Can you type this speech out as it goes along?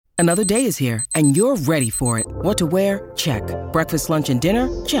Another day is here, and you're ready for it. What to wear? Check. Breakfast, lunch, and dinner?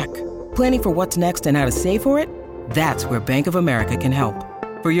 Check. Planning for what's next and how to save for it? That's where Bank of America can help.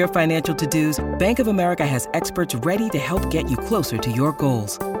 For your financial to-dos, Bank of America has experts ready to help get you closer to your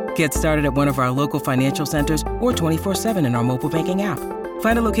goals. Get started at one of our local financial centers or 24/7 in our mobile banking app.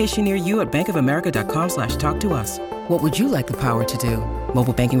 Find a location near you at bankofamerica.com/talktous. What would you like the power to do?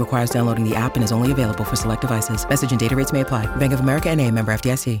 Mobile banking requires downloading the app and is only available for select devices. Message and data rates may apply. Bank of America N.A., member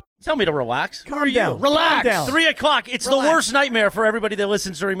FDIC. Tell me to relax. Calm down. Relax. Calm down. 3 o'clock. It's the worst nightmare for everybody that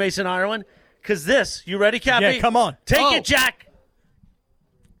listens during Mason, Ireland. Because this, you ready, Cappy? Yeah, come on. Take it, Jack.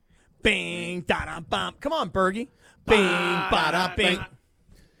 Bing, da-da-bum. Come on, Bergie. Bing, ba-da-bing.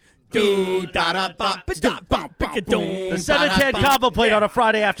 Do, da-da-bum, ba-da-bum, ba-da-dum. The 710 combo played on a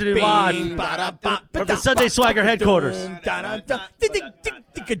Friday afternoon live from the Sunday Swagger headquarters.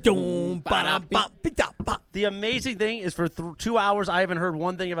 The amazing thing is for 2 hours, I haven't heard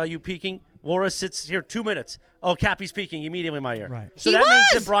one thing about you peaking. Laura sits here 2 minutes. Oh, Cappy's peaking immediately in my ear. Right. So that means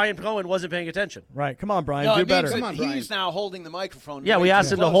that Brian Cohen wasn't paying attention. Right. Come on, Brian. No, do it better. means Come on, Brian. he's now holding the microphone. Yeah, we way asked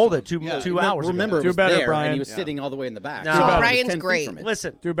too him to close hold him. it 2 Yeah. hours Remember, ago. it was better, there, Brian. and he was Yeah. sitting all the way in the back. No. So I was Brian's 10 feet great. from it.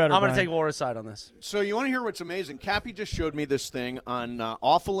 Listen, Do better, I'm going to Brian. take Laura's side on this. So you want to hear what's amazing? Cappy just showed me this thing on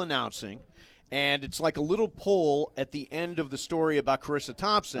Awful Announcing, and it's like a little poll at the end of the story about Carissa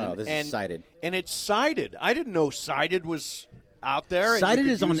Thompson. Oh, this is cited. And it's cited. I didn't know cited was out there. and you Cited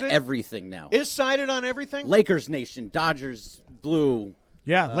could is on use it. everything now. Is cited on everything? Lakers Nation, Dodgers Blue.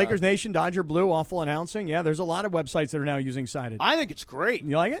 Yeah, Lakers Nation, Dodger Blue, Awful Announcing. Yeah, there's a lot of websites that are now using Cited. I think it's great.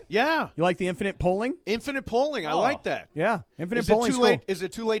 You like it? Yeah. You like the infinite polling? Infinite polling. I like that. Yeah, infinite Is it polling. too late? Is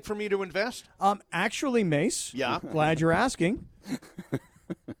it too late for me to invest? Actually, Mace. Yeah. Glad you're asking.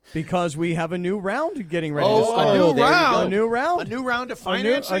 Because we have a new round getting ready to Oh, start. a new there you round. go. A new round. A new round of A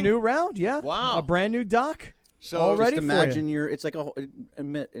financing? new round, yeah. Wow. A brand new doc. So all just ready Just for imagine you. it's like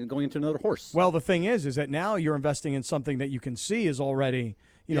going into another horse. Well, the thing is that now you're investing in something that you can see is already,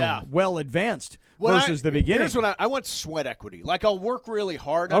 Yeah. well advanced Well, versus the beginning. Here's what I want: sweat equity. Like I'll work really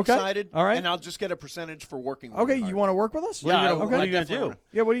hard Okay. on Cited, All right. and I'll just get a percentage for working. Okay, really you hard. want to work with us? Yeah, What are you going to do?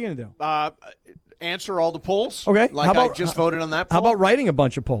 Yeah, what are you going to do? Answer all the polls. Okay, like how about- I just voted on that. How poll. about writing a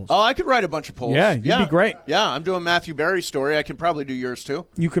bunch of polls? Oh, I could write a bunch of polls. Yeah, you'd be great. Yeah, I'm doing Matthew Berry's story. I can probably do yours too.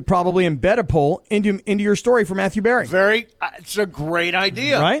 You could probably embed a poll into your story for Matthew Berry. It's a great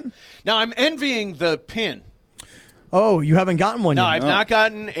idea. Right? Now I'm envying the pin. Oh, you haven't gotten one No, yet. I've not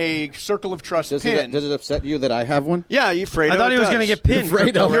gotten a Circle of Trust Does pin. it upset you that I have one? Yeah, you Fredo. I thought he was going to get pinned.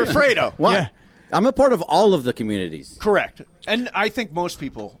 Fredo. You're Fredo. What? Yeah. I'm a part of all of the communities. Correct. And I think most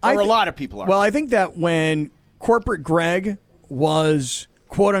people, I or a thi- lot of people are. Well, I think that when corporate Greg was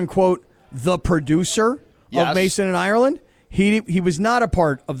quote unquote the producer Yes. of Mason and Ireland, he was not a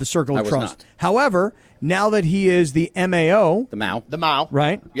part of the Circle I of was Trust. not. However, now that he is the MAO, The Mao. the Mao.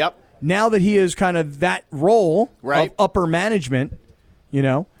 right? Yep. Now that he is kind of that role Right. of upper management,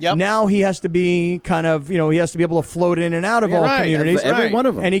 Yep. now he has to be kind of, he has to be able to float in and out of all right. communities. Every Right. one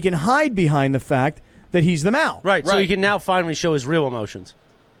of them. And he can hide behind the fact that he's the Mao. Right, so Right. he can now finally show his real emotions.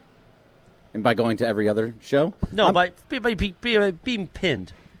 And by going to every other show? No, by being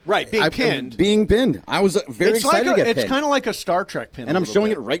pinned. Right. Being pinned. Being pinned. I was very It's like excited to get it's pinned. kind of like a Star Trek pin. And a I'm little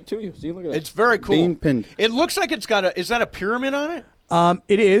showing bit. it right to you. See, look at that. It's very cool. Being pinned. It looks like it's got is that a pyramid on it?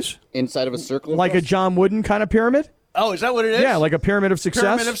 It is Inside of a circle. like a John Wooden kind of pyramid. Oh, is that what it is? Yeah, like a pyramid of success.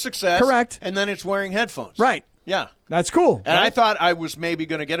 pyramid of success. Correct. And then it's wearing headphones. Right. Yeah. That's cool. And I thought I was maybe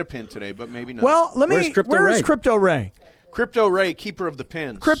going to get a pin today, but maybe not. Well, Where's Crypto where is Ray? Crypto Ray? Crypto Ray, keeper of the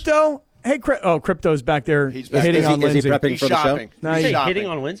pins. Crypto. Hey, Crypto's back there He's back hitting there. on Is he Lindsay. prepping He's for the show? shopping. No, He's he- shopping. Hitting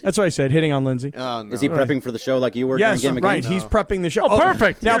on Lindsay? That's what I said. Hitting on Lindsay. Oh, no. Is he prepping for the show like you were Yes, during Game of right. Games? He's prepping the show. Oh,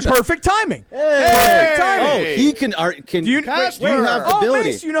 perfect. Now, perfect timing. Hey! timing. Oh, he can. Can Do you, Casper. you have the oh, ability?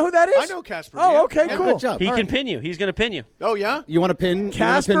 Mace, you know who that is? I know Casper. Oh, yeah. okay, Yeah. cool. Good job. He All can right. pin you. He's going to pin you. Oh, yeah? You want to pin?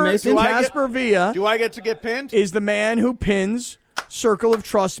 Casper, you want to pin Mason? Casper Villa Do I get to get pinned? is the man who pins Circle of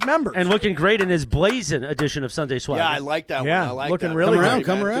Trust members. And looking great in his Blazin' edition of Sunday Swag. Yeah, I like that Yeah, one. I like looking that. really Come around, good.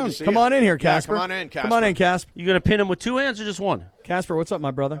 come man. Good around. to see Come you. on in here, Yeah, Casper. come on in, Casper. Come on in, Casper. You going to pin him with two hands or just one? Casper, what's up,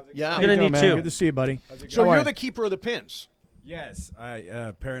 my brother? Yeah. How You're you gonna doing, need man? two. Good to see you, buddy. So How are you're you? the keeper of the pins. Yes, I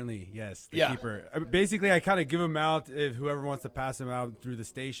apparently yes. The Yeah. keeper. Basically, I kind of give them out if whoever wants to pass them out through the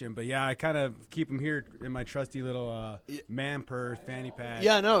station. But yeah, I kind of keep them here in my trusty little man purse, fanny pack.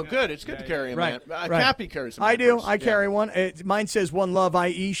 Yeah, no, good. It's good to carry a Right, man. right. Cappy carries a I man do. purse. I Yeah. carry one. Mine says One Love,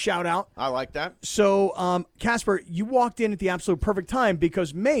 IE, shout out. I like that. So, Casper, you walked in at the absolute perfect time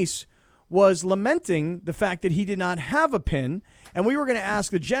because Mace was lamenting the fact that he did not have a pin, and we were going to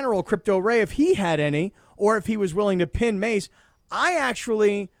ask the General Crypto Ray if he had any or if he was willing to pin Mace. I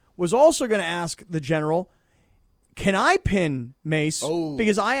actually was also going to ask the General, can I pin Mace? Oh.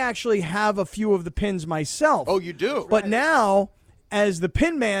 Because I actually have a few of the pins myself. Oh, you do? But now, as the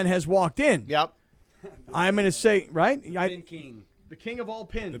pin man has walked in, Yep. I'm going to say, right? Pin King. The king of all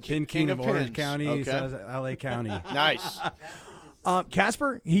pins. The Pin King King of of Orange pins. County, Okay. says LA County. Nice.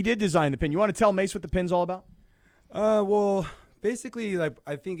 Casper, he did design the pin. You want to tell Mace what the pin's all about? Well, basically, like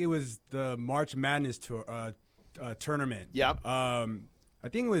I think it was the March Madness tour, tournament. Yep. I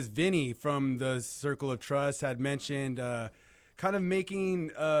think it was Vinny from the Circle of Trust had mentioned kind of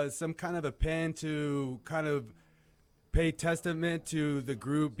making some kind of a pen to kind of pay testament to the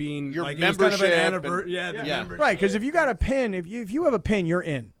group being Your like it was kind of an membership anniversary. and- Yeah, the Yeah. membership. Right, because if you got a pin, if you have a pin, you're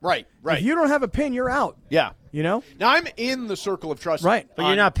in. Right. If you don't have a pin, you're out. Yeah. You know? Now I'm in the circle of trust. Right. But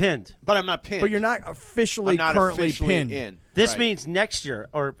you're not pinned. But I'm not pinned. But you're not officially I'm not currently officially pinned. in. This Right. means next year,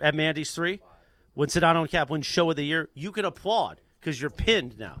 or at Mandy's 3, when Sedano and Cap wins Show of the Year, you can applaud because you're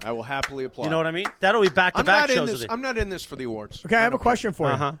pinned now. I will happily apply. You know what I mean? That'll be I'm back-to-back not in shows. this. of the- I'm not in this for the awards. Okay, I have a question for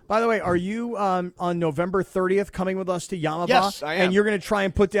you. Uh-huh. By the way, are you on November 30th coming with us to Yamaba? Yes, I am. And you're going to try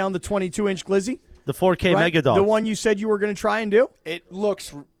and put down the 22-inch Glizzy? the 4K Right? Mega Dog. The one you said you were going to try and do? It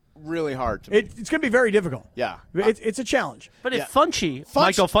looks really hard to me. It's going to be very difficult. Yeah. It's a challenge. But Yeah. if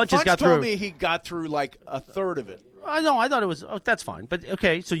Michael Funch has got told through. me he got through like a third of it. I know. I thought it was. Oh, that's fine. But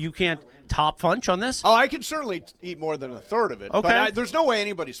okay, so you can't top Funch on this? Oh, I can certainly eat more than a third of it. Okay. But there's no way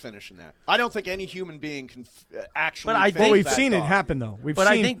anybody's finishing that. I don't think any human being can actually. But I finish think- Well, we've that seen it dog. happen, though. We've But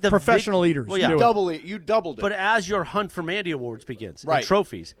I seen think the professional big- eaters well, yeah. do it. You doubled it. But as your hunt for Mandy Awards begins, Right. and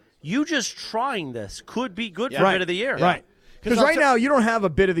trophies, you just trying this could be good for Right. bit of the year. Right. Because I'll right tell- now, you don't have a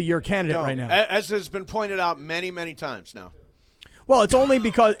bit of the year candidate No, right now. as has been pointed out many, many times now. Well, it's only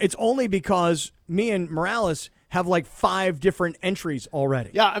because me and Morales have like 5 different entries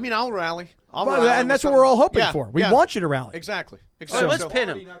already. Yeah, I mean, I'll rally. Well, rally and with that's what something. we're all hoping Yeah, for. We yeah. want you to rally. Exactly. All Exactly. right, let's So- pin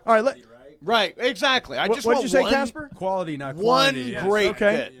him. All right. Right, exactly. I just What want did you say, one, Casper? Quality, not one quantity. Yes. great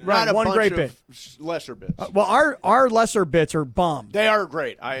Okay. bit. Right, Not a one bunch great of bit. lesser bits. Well, our lesser bits are bombed. They are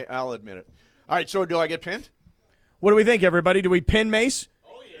great. I'll admit it. All right, so do I get pinned? What do we think, everybody? Do we pin Mace?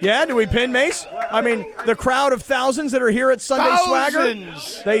 Yeah, do we pin Mace? I mean, the crowd of thousands that are here at Sunday Thousands!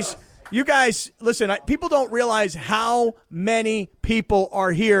 Swagger. You guys, listen, people don't realize how many people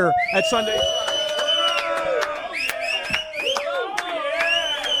are here at Sunday.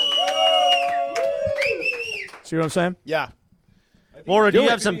 See what I'm saying? Yeah. Laura, do you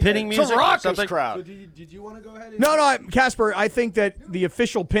have some pinning It's music a or raucous something? crowd. Did you want to go ahead? And No, Casper, I think that the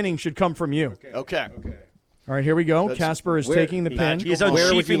official pinning should come from you. Okay. All right, here we go. That's- Casper is Where- taking the pin. Magical He's moment. Where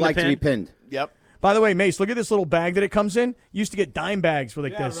would you unsheathing like the to be pin. pinned? Yep. By the way, Mace, look at this little bag that it comes in. You used to get dime bags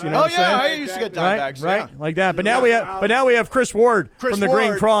like this. You right. know Oh what I'm yeah, I saying? used to get dime Right, bags. right, Yeah. like that. But now we have Chris Ward Chris from the Green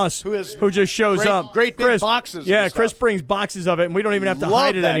Ward, Cross, who just shows great- up. great big Chris, boxes Yeah, and Chris stuff. brings boxes of it, and we don't even have to Love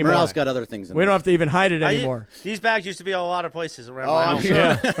hide it that. anymore. Morale's got other things in We there. don't have to even hide it I- anymore. These bags used to be a lot of places around Oh, my I'm house. sure.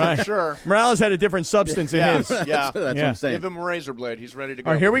 Yeah, right. Sure. Morales had a different substance in Yeah. his. Yeah. That's what Yeah. I'm saying. Give him a razor blade. He's ready to go.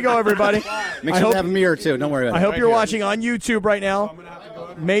 All right, here we go, everybody. Make I sure hope, to have a mirror, too. Don't worry about I it. hope Right you're here. watching on YouTube right now.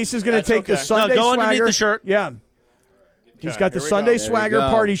 Mace is going to That's take the okay. Sunday No, go underneath Swagger. the shirt. Yeah. He's got the here we Sunday go. There we Swagger go.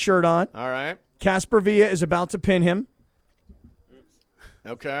 party shirt on. All right. Casper Villa is about to pin him.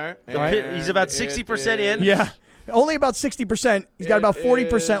 Okay. He's about 60% in. Yeah. Only about 60%. He's got about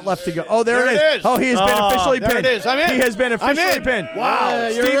 40% left to go. Oh, there, There it it is. is. Oh, he has been officially there pinned. it is. I'm in. He has been I'm officially in. pinned. Wow.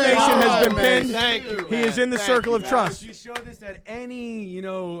 Steve You're Mason right. has been Oh, man. pinned. Thank you, He is man. in the Thank circle you, of man. trust. You show this at any,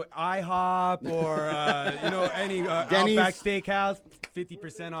 IHOP or any Denny's. Outback Steakhouse,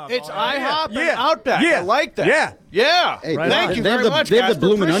 50% off. It's All right. IHOP and Yeah. Outback. Yeah. I like that. Yeah. Yeah. Hey, Thank you they have very the, much, They have the Casper.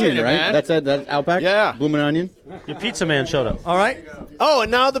 bloomin' Appreciate onion, it, right? man. That's Outback? Yeah. Bloomin' onion? Your pizza man showed up. All right. Oh,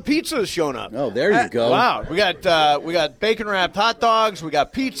 and now the pizza has shown up. Oh, there you go. Wow. We got bacon wrapped hot dogs. We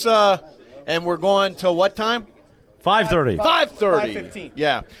got pizza, and we're going till what time? 5:30. 5:30. 5:15.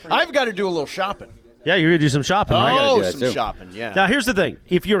 Yeah. I've got to do a little shopping. Yeah, you're gonna do some shopping, right? gotta Oh, do that, some too. shopping. Yeah. Now, here's the thing.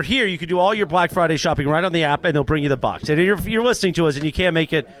 If you're here, you can do all your Black Friday shopping right on the app, and they'll bring you the box. And if you're listening to us and you can't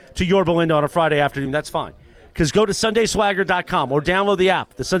make it to your Belinda on a Friday afternoon, that's fine. Because go to SundaySwagger.com or download the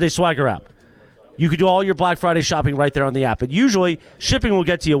app, the Sunday Swagger app. You can do all your Black Friday shopping right there on the app. And usually, shipping will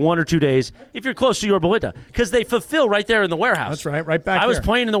get to you 1 or 2 days if you're close to your Belinda. Because they fulfill right there in the warehouse. That's right, right back I was there.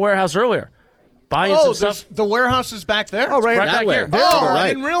 playing in the warehouse earlier, buying Oh, some stuff. the warehouse is back there? Oh, right, Right back back way. here. There- Oh, Right. I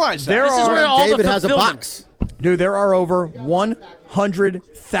didn't realize that. There This is are- where all David the has a fulfillment- box. Dude, there are over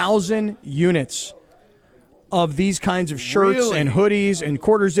 100,000 units of these kinds of shirts Really? and hoodies and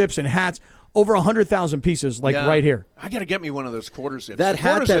quarter zips and hats. Over 100,000 pieces, like Yeah. right here. I got to get me one of those quarter zips. That The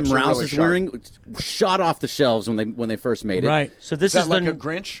quarter hat that zips are Rouse really is sharp. wearing shot off the shelves when they first made it. Right. So this Is is that like the a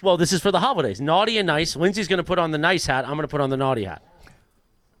Grinch? Well, this is for the holidays. Naughty and nice. Lindsay's going to put on the nice hat. I'm going to put on the naughty hat.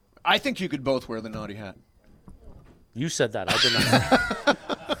 I think you could both wear the naughty hat. You said that. I did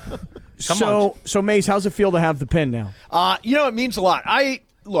not. So Mace, how's it feel to have the pin now? It means a lot.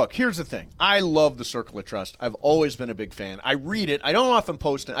 Look, here's the thing. I love the Circle of Trust. I've always been a big fan. I read it. I don't often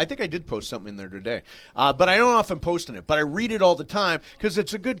post it. I think I did post something in there today. But I don't often post in it. But I read it all the time because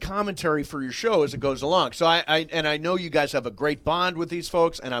it's a good commentary for your show as it goes along. So I know you guys have a great bond with these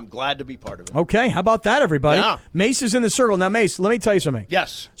folks, and I'm glad to be part of it. Okay, how about that, everybody? Yeah. Mace is in the circle. Now, Mace, let me tell you something.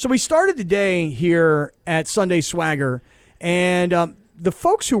 Yes. So we started the day here at Sunday Swagger, and the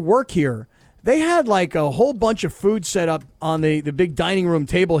folks who work here, they had like a whole bunch of food set up on the big dining room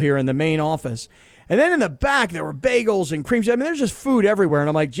table here in the main office. And then in the back, there were bagels and creams. I mean, there's just food everywhere. And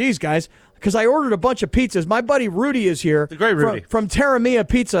I'm like, geez, guys, because I ordered a bunch of pizzas. My buddy Rudy is here. The great Rudy. From Terra Mia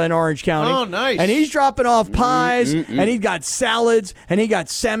Pizza in Orange County. Oh, nice. And he's dropping off pies, and he's got salads, and he got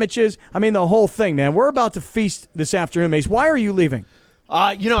sandwiches. I mean, the whole thing, man. We're about to feast this afternoon, Mace. Why are you leaving?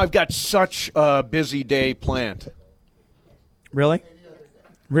 I've got such a busy day planned. Really?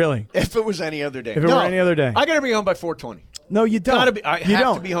 Really? If it was any other day. If it were any other day. I got to be home by 4:20. No, you don't. I you have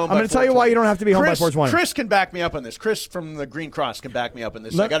don't. to be home I'm by 4:20. to tell you why you don't have to be home by 4:20. Chris can back me up on this. Chris from the Green Cross can back me up on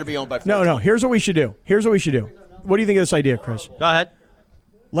this. I got to be home by 4:20. No. Here's what we should do. What do you think of this idea, Chris? Go ahead.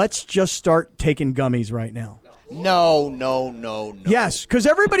 Let's just start taking gummies right now. No. Yes, because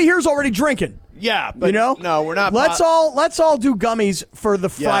everybody here's already drinking. Yeah, but no, we're not. Let's all do gummies for the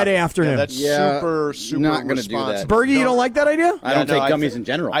Friday afternoon. Yeah, that's super not gonna do responsible. that. Bergie, you don't like that idea? I don't take gummies in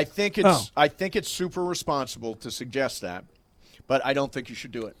general. I think it's super responsible to suggest that, but I don't think you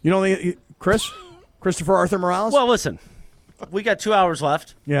should do it. You don't think, Christopher Arthur Morales? Well, listen, we got 2 hours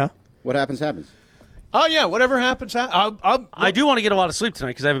left. Yeah. What happens. Oh yeah, whatever happens. I do want to get a lot of sleep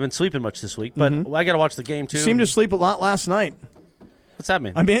tonight because I haven't been sleeping much this week, but I got to watch the game too. You seemed to sleep a lot last night. What's that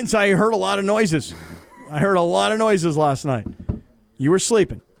mean? I mean, I heard a lot of noises. I heard a lot of noises last night. You were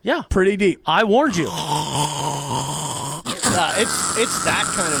sleeping. Yeah. Pretty deep. I warned you. It's that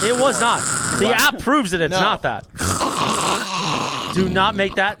kind of. It was not. The app proves that it's not that. Do not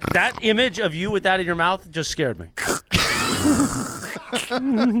make that image of you with that in your mouth just scared me.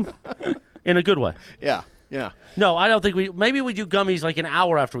 In a good way. Yeah. No, I don't think maybe we do gummies like an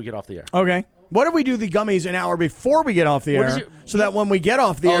hour after we get off the air. Okay. What if we do the gummies an hour before we get off the air so that when we get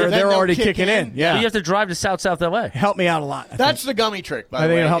off the air, then they're they'll already kick kicking in? But Yeah. you have to drive to South LA. Help me out a lot. That's the gummy trick, by I the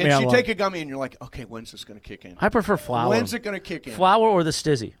think way. it'll help me It's out a you lot. take a gummy and you're like, okay, when's this going to kick in? I prefer flour. When's it going to kick in? Flour or the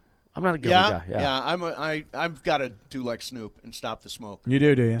Stizzy? I'm not a gummy guy. Yeah. I've got to do like Snoop and stop the smoke. You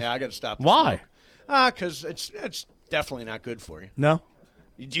do you? Yeah, I got to stop. The Why? smoke. Because it's definitely not good for you. No?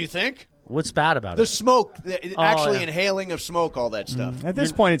 Do you think? What's bad about The it? smoke, actually yeah. inhaling of smoke, all that stuff. At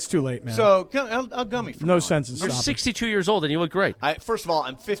this point, it's too late, man. So I'll gummy. From no now on. sense in You're stopping. 62 years old and you look great. First of all,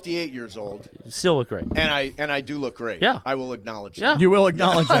 I'm 58 years old, You still look great. and I do look great. Yeah. I will acknowledge Yeah. that. You will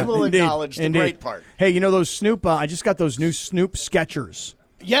acknowledge that. I will Indeed. acknowledge the Indeed. great part. Hey, you know those Snoop? I just got those new Snoop Skechers.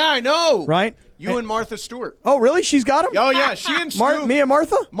 Yeah, I know. Right? You and Martha Stewart. Oh, really? She's got them? Oh yeah, she and Snoop. Me and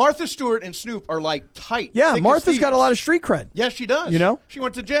Martha? Martha Stewart and Snoop are like tight. Yeah, thick as Martha's thieves. got a lot of street cred. Yes, she does. You know? she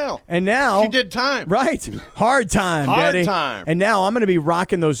went to jail. And now she did time. Right. Hard time, Hard Daddy. time. And now I'm going to be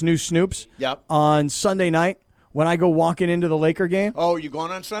rocking those new Snoops Yep. on Sunday night when I go walking into the Laker game. Oh, you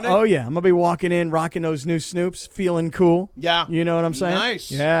going on Sunday? Oh, yeah. I'm going to be walking in, rocking those new Snoops, feeling cool. Yeah. You know what I'm saying?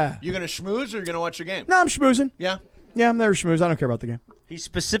 Nice. Yeah. You gonna schmooze or you gonna watch the game? No, I'm schmoozing. Yeah. Yeah, I'm there to schmooze. I don't care about the game. He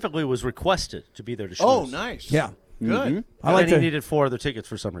specifically was requested to be there to show Oh, nice. Yeah. Good. I like and he to. needed 4 other tickets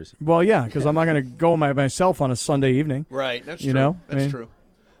for some reason. Well, yeah, because I'm not going to go myself on a Sunday evening. Right. That's You true. know, That's I mean- true.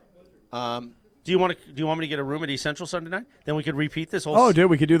 Do you want me to get a room at East Central Sunday night? Then we could repeat this whole. Oh,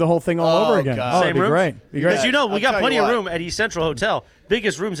 dude, we could do the whole thing all over again. God. Oh, Same it'd be room? great. Be great. Because I'll we got tell plenty you of what. room at East Central Hotel.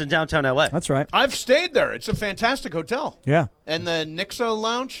 Biggest rooms in downtown LA. That's right. I've stayed there. It's a fantastic hotel. Yeah. And the Nixo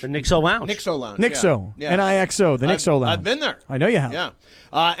Lounge. The Nixo Lounge. Nixo Lounge. Nixo. Yeah. N-I-X-O. The Nixo Lounge. I've been there. I know you have. Yeah.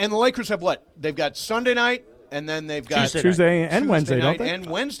 And the Lakers have what? They've got Sunday night, and then they've got Tuesday and Wednesday, night don't they? And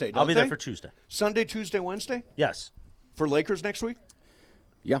Wednesday. I'll be there they? for Tuesday. Sunday, Tuesday, Wednesday Yes. for Lakers next week.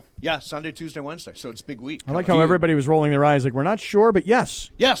 Yeah. Yeah, Sunday, Tuesday, Wednesday. So it's a big week. I like how everybody was rolling their eyes like, we're not sure, but yes.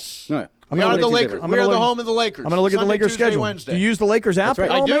 Yes. No, We gonna are the look- Lakers. I'm We gonna are the look- home of the Lakers. I'm going to look at the Sunday, Lakers Tuesday, schedule. Wednesday. Do you use the Lakers app?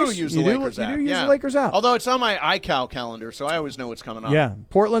 right. at all, I do Mace? use You the do- Lakers You app. do use yeah. the Lakers app. Although it's on my iCal calendar, so I always know what's coming up. Yeah.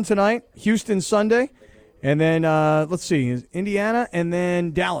 Portland tonight, Houston Sunday, and then, let's see, Indiana, and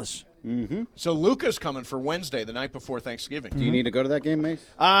then Dallas. So Luca's coming for Wednesday, the night before Thanksgiving. Do you need to go to that game, Mace?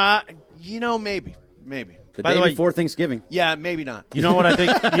 Maybe. The By day the way- before Thanksgiving. Yeah, maybe not. You know what I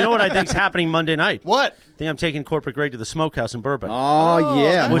think? You know what I think's happening Monday night? What? I think I'm taking Corporate Greg to the Smokehouse in Burbank, Oh,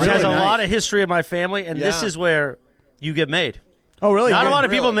 yeah. that's which has a Really lot nice. of history in my family, and this Yeah. is where you get made. Oh, really? Not a Yeah. lot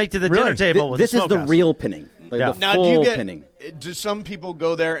of people Really? make to the Really? dinner table with This the is the Smokehouse. real pinning. Like Yeah. the Now, full do you get? pinning. Do some people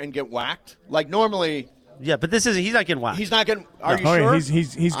go there and get whacked? Like normally, Yeah, but this isn't. He's not getting whacked. He's not getting. Are you Oh, yeah, sure?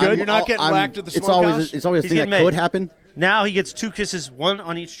 he's good. You're not getting whacked at the It's smokehouse? always a He's thing that getting could made. happen. Now he gets 2 kisses, 1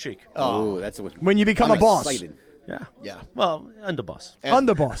 on each cheek. Oh, that's what. When you become I'm a boss. excited. Yeah. Yeah. Well, underboss.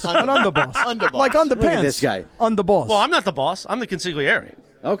 Underboss. An underboss. Underboss. Like underpants. Look at this guy. Underboss. Well, I'm not the boss. I'm the consigliere.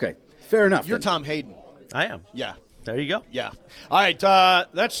 Okay, fair enough. You're then. Tom Hayden. I am. Yeah. There you go. Yeah. All right.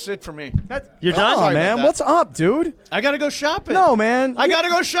 That's it for me. You're done? Oh, Sorry about man. that. What's up, dude? I got to go shopping. No, man. I got to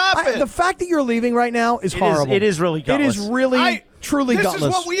go shopping. The fact that you're leaving right now is horrible. it is really It gutless. is really, truly this gutless. is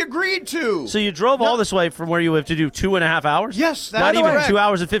what we agreed to. So you drove all this way from where you live to do 2.5 hours? Yes, that's Not even correct. 2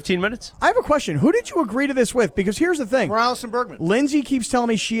 hours and 15 minutes? I have a question. Who did you agree to this with? Because here's the thing. Morales and Bergman. Lindsay keeps telling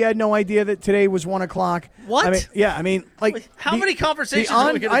me she had no idea that today was 1 o'clock. What? I mean, like How many conversations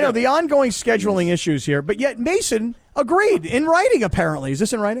are we gonna I know do? the ongoing scheduling issues here, but yet Mason agreed in writing. Apparently, is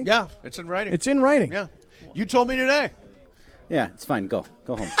this in writing? Yeah, it's in writing. It's in writing. Yeah. You told me today. Yeah, it's fine. Go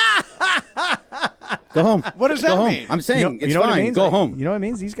home. Go home. What does that Go home. mean? I'm saying it's you know what it fine. means? Go home. You know what it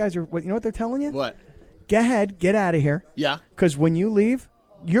means? These guys are. You know what they're telling you? What? Go ahead, get out of here. Yeah. Because when you leave,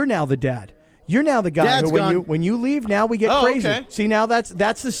 you're now the dad. You're now the guy Dad's who, gone. when you leave, now we get Oh, crazy. okay. See, now that's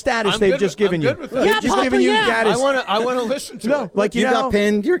the status I'm they've good just with- given I'm you. good with that. They've just given you status. I want to listen to No, it. like You got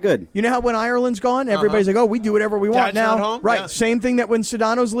pinned. You're good. You know how when Ireland's gone, everybody's like, "Oh, we do whatever we want Dad's now." not home? Right. Yeah. Same thing that when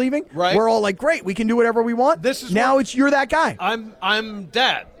Sedano's leaving, Right. we're all like, "Great, we can do whatever we want." This is now what- it's you're that guy. I'm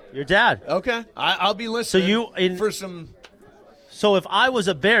dad. Your dad. Okay. I'll be listening. you- for some. So if I was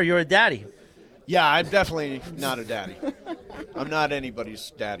a bear, you're a daddy. Yeah, I'm definitely not a daddy. I'm not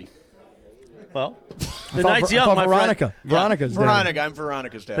anybody's daddy. Well, the I thought night's young, my Veronica. friend. Veronica's dad. Veronica. I'm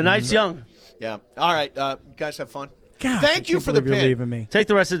Veronica's dad. The night's young. Yeah. All right. You guys have fun. God, I Thank you can't for the believe you're pin. leaving me. Take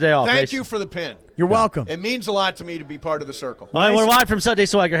the rest of the day off. Thank Mace. you for the pin. You're welcome. It means a lot to me to be part of the circle. All right, we're live from Sunday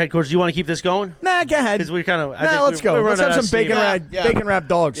Swagger headquarters. Do you want to keep this going? Nah, go ahead. Because we kind of. Nah, let's go. Let's have some bacon wrapped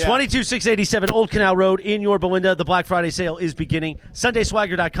dogs. Yeah. 22687 Old Canal Road in Yorba Linda. The Black Friday sale is beginning.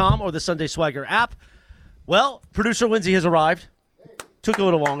 SundaySwagger.com or the Sunday Swagger app. Well, producer Lindsay has arrived. Took a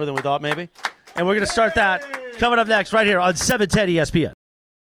little longer than we thought, maybe. And we're going to start that coming up next right here on 710 ESPN.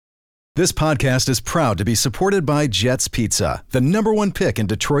 This podcast is proud to be supported by Jets Pizza, the #1 pick in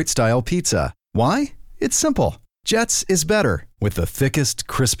Detroit-style pizza. Why? It's simple. Jets is better. With the thickest,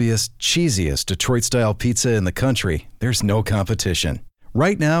 crispiest, cheesiest Detroit-style pizza in the country, there's no competition.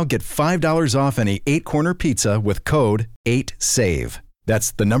 Right now, get $5 off any 8-corner pizza with code 8SAVE.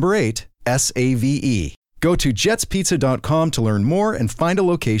 That's the number 8, SAVE. Go to jetspizza.com to learn more and find a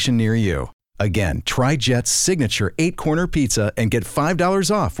location near you. Again, try Jet's signature 8-corner pizza and get $5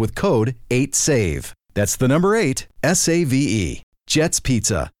 off with code 8SAVE. That's the number 8, SAVE. Jet's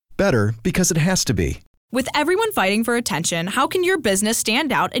Pizza. Better because it has to be. With everyone fighting for attention, how can your business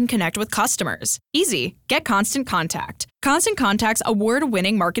stand out and connect with customers? Easy. Get Constant Contact. Constant Contact's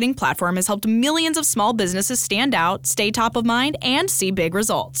award-winning marketing platform has helped millions of small businesses stand out, stay top of mind, and see big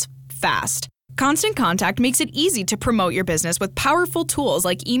results. Fast. Constant Contact makes it easy to promote your business with powerful tools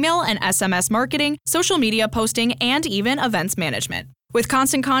like email and SMS marketing, social media posting, and even events management. With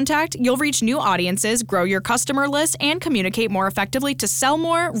Constant Contact, you'll reach new audiences, grow your customer list, and communicate more effectively to sell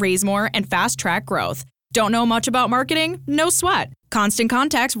more, raise more, and fast-track growth. Don't know much about marketing? No sweat. Constant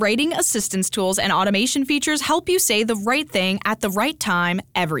Contact's writing assistance tools and automation features help you say the right thing at the right time,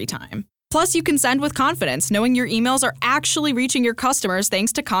 every time. Plus, you can send with confidence, knowing your emails are actually reaching your customers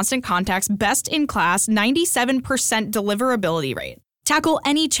thanks to Constant Contact's best-in-class 97% deliverability rate. Tackle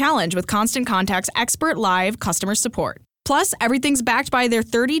any challenge with Constant Contact's expert live customer support. Plus, everything's backed by their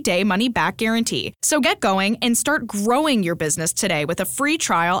 30-day money-back guarantee. So get going and start growing your business today with a free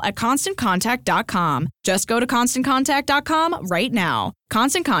trial at ConstantContact.com. Just go to ConstantContact.com right now.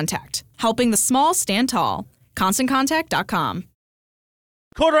 Constant Contact, helping the small stand tall. ConstantContact.com.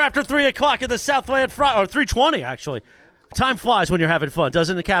 3:15 in the Southland Friday, or 3:20 actually. Time flies when you're having fun,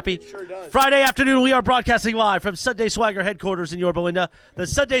 doesn't it, Cappy? Sure does. Friday afternoon, we are broadcasting live from Sunday Swagger headquarters in Yorba Linda. The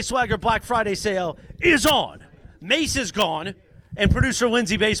Sunday Swagger Black Friday sale is on. Mace is gone, and producer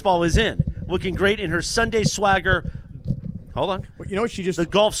Lindsay Baseball is in, looking great in her Sunday Swagger. Hold on. You know what she just? The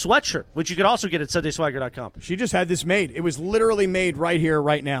golf sweatshirt, which you can also get at SundaySwagger.com. She just had this made. It was literally made right here,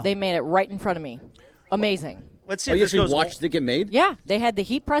 right now. They made it right in front of me. Amazing. Let's see Oh, if you this actually goes. watched it get made? Yeah, they had the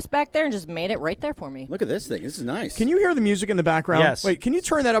heat press back there and just made it right there for me. Look at this thing. This is nice. Can you hear the music in the background? Yes. Wait, can you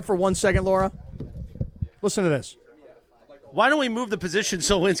turn that up for 1 second, Laura? Listen to this. Why don't we move the position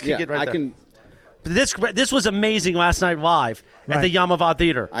so Lindsay can Yeah, get right I there? can. This was amazing last night live at Right. the Yamava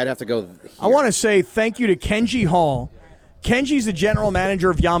Theater. I'd have to go. I want to say thank you to Kenji Hall. Kenji's the general manager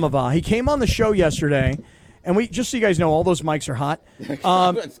of Yamava. He came on the show yesterday, and we just so you guys know, all those mics are hot.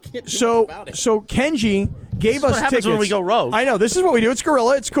 Can't do So about it. Kenji gave is us what happens tickets. when we go rogue. I know this is what we do. It's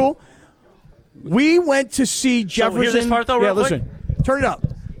gorilla. It's cool. We went to see Jefferson. hear this part, though, yeah, real quick? listen. Turn it up.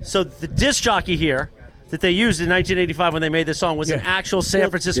 So the disc jockey here that they used in 1985 when they made this song was an actual San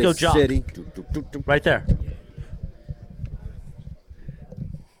Francisco This jock. city. Right there.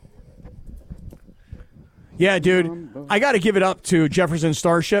 Yeah, dude. I got to give it up to Jefferson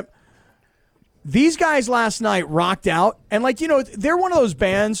Starship. These guys last night rocked out. And, they're one of those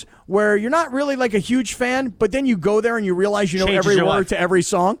bands where you're not really, a huge fan, but then you go there and you realize you know Changes every your word life. to every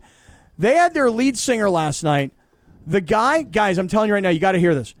song. They had their lead singer last night. The guy, guys, I'm telling you right now, you got to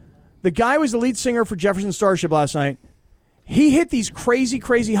hear this. The guy was the lead singer for Jefferson Starship last night. He hit these crazy,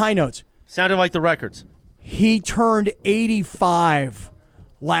 crazy high notes. Sounded like the records. He turned 85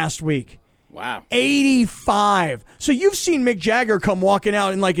 last week. Wow. 85. So you've seen Mick Jagger come walking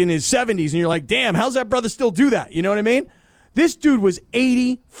out in his 70s, and you're like, damn, how's that brother still do that? You know what I mean? This dude was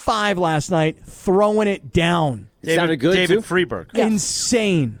 85 last night, throwing it down. It sounded good, David too? Freeberg. Yes.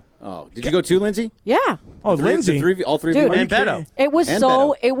 Insane. Oh, did you go too, Lindsay? Yeah. Oh, Lindsay. All three Dude, of you? And Beto. It was And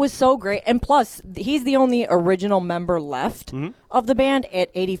so great. And plus, he's the only original member left of the band at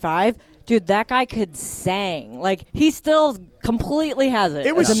 85. Dude, that guy could sing. He still completely has it.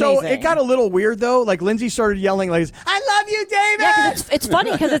 It was It's amazing. it got a little weird, though. Lindsay started yelling, I love you, David! Yeah, 'cause it's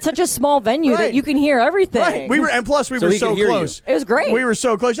funny because it's such a small venue Right. that you can hear everything. Right. And plus, we So were he so could hear you. close. It was great. We were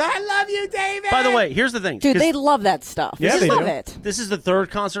so close. I love you, David! By the way, here's the thing. Dude, 'cause they love that stuff. Yeah, they they love do. it. This is the third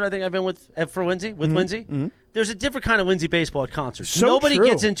concert I think I've been with Lindsay. There's a different kind of Lindsay baseball at concerts. So Nobody true.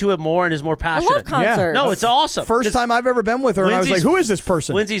 gets into it more and is more I passionate. love concerts. No, it's awesome. First 'Cause time I've ever been with her, and I was like, Lindsay's- who is this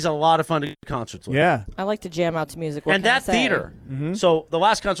person? Lindsay's a lot of fun to do concerts with. Yeah. I like to jam out to music. What And can I that say? theater. So the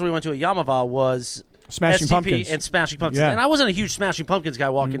last concert we went to at Yamava was Smashing STP Pumpkins. and Smashing Pumpkins. Yeah. And I wasn't a huge Smashing Pumpkins guy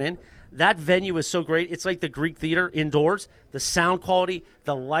walking in. That venue is so great. It's like the Greek theater indoors. The sound quality,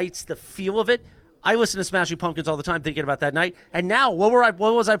 the lights, the feel of it. I listen to Smashing Pumpkins all the time, thinking about that night. And now, what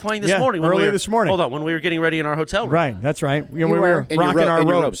was I playing this Yeah, morning? early this morning. Hold on, when we were getting ready in our hotel room. Right, that's right. We were. were In your rocking our in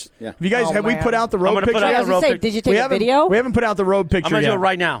your robes. Yeah. Have you guys, Oh, have we man. put out the I'm robe gonna picture? put out I the was gonna robe say, pic- did you we take a haven't- video? We haven't put out the robe picture I'm going to yet. do it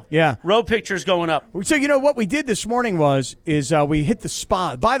right now. Yeah. Road pictures going up. So what we did this morning is we hit the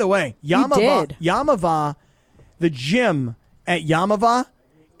spa. By the way, did. Yamava, the gym at Yamava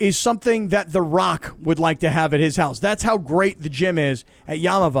is something that The Rock would like to have at his house. That's how great the gym is at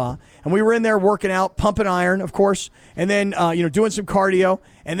Yamava. And we were in there working out, pumping iron, of course, and then doing some cardio,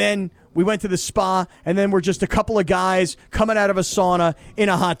 and then we went to the spa, and then we're just a couple of guys coming out of a sauna in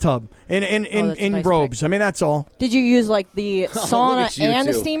a hot tub in that's a nice robes. pic. I mean, that's all. Did you use the at sauna you, and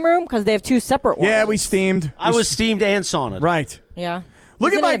the too. steam room? Because they have two separate ones. Yeah, we steamed. I was steamed and saunaed. right. Yeah.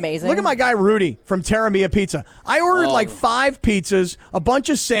 Look Isn't at it amazing? Look at my guy Rudy from Terra Mia Pizza. I ordered Oh. 5 pizzas, a bunch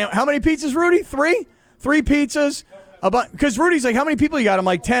of How many pizzas, Rudy? 3? 3 pizzas. Because Rudy's like, how many people you got? I'm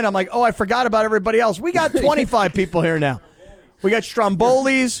like, 10. I'm like, oh, I forgot about everybody else. We got 25 people here now. We got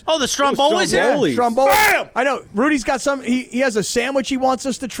Strombolis. Oh, the Strombolis Yeah, here? Strombolis. Stromboli. Bam! I know. Rudy's got some. He has a sandwich he wants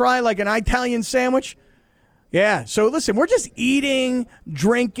us to try, like an Italian sandwich. Yeah. So listen, we're just eating,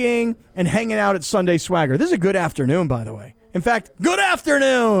 drinking, and hanging out at Sunday Swagger. This is a good afternoon, by the way. In fact, good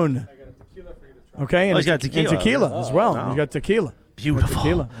afternoon. Okay. And Oh, he's got tequila. And tequila as well. wow. He's got tequila. Beautiful.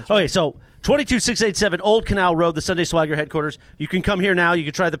 Tequila. Okay, so 22687 Old Canal Road, the Sunday Swagger headquarters. You can come here now. You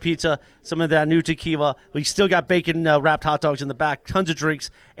can try the pizza, some of that new tequila. We still got bacon wrapped hot dogs in the back, tons of drinks.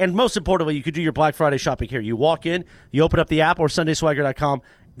 And most importantly, you could do your Black Friday shopping here. You walk in, you open up the app or sundayswagger.com.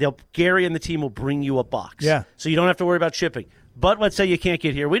 Gary and the team will bring you a box. Yeah. So you don't have to worry about shipping. But let's say you can't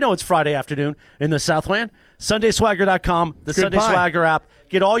get here. We know it's Friday afternoon in the Southland. SundaySwagger.com, the Sunday buy. Swagger app.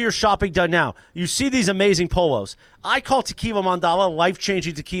 Get all your shopping done now. You see these amazing polos. I call Tequila Mandala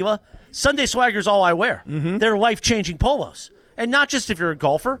life-changing tequila. Sunday Swagger's all I wear. They're life-changing polos. And not just if you're a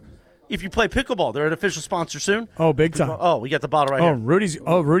golfer. If you play pickleball, they're an official sponsor soon. Oh, big time. Oh, we got the bottle right Oh,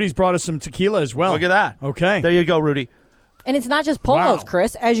 here. Rudy's brought us some tequila as well. Look at that. Okay. There you go, Rudy. And it's not just polos, Wow.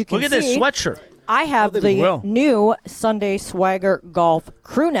 Chris. As you can Look at see, this sweatshirt. I have will. the new Sunday Swagger Golf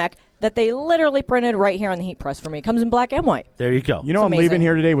crew neck that they literally printed right here on the heat press for me. It comes in black and white. There you go. You know, It's I'm leaving amazing.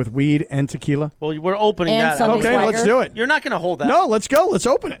 here today with weed and tequila. Well, we're opening And that. Sunday Okay, Swagger. let's do it. You're not going to hold that. No, let's go. Let's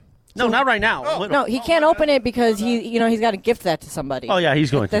open it. No, not right now. No, he can't open it because he's got to gift that to somebody. Oh, yeah,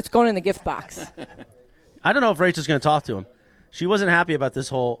 he's going to. That's going in the gift box. I don't know if Rachel's going to talk to him. She wasn't happy about this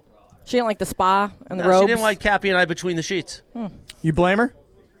whole. She didn't like the spa and the No, robes. she didn't like Cappy and I between the sheets. You blame her?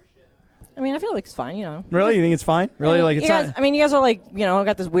 I mean, I feel like it's fine, you know. Really? You think it's fine? Really? Like it's you guys, not? I mean, you guys are like,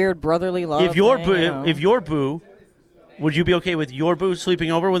 got this weird brotherly love. If your thing, boo, you know. if your boo, would you be okay with your boo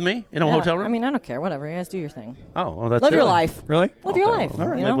sleeping over with me in a Yeah, hotel room? I mean, I don't care. Whatever. You guys do your thing. oh, well, that's Live your it. life. Really? Live your life. All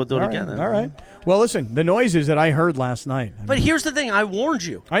right, you maybe know? we'll do it All again. right. Then. All right. Well, listen, the noises that I heard last night. But here's the thing: I warned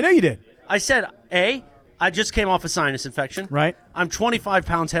you. I know you did. I said, I just came off a sinus infection. Right. I'm 25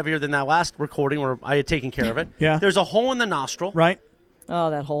 pounds heavier than that last recording where I had taken care of it. Yeah. There's a hole in the nostril. Right. Oh,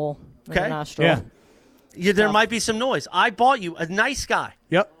 that hole in Okay. the nostril. Yeah. There might be some noise. I bought you a nice guy.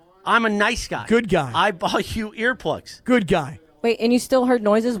 Yep. I'm a nice guy. Good guy. I bought you earplugs. Good guy. Wait, and you still heard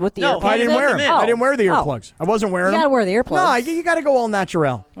noises with the No, earplugs? I didn't Plug wear them them. in. I didn't wear the Oh. earplugs. I wasn't wearing You them. gotta wear the earplugs. No, you got to go all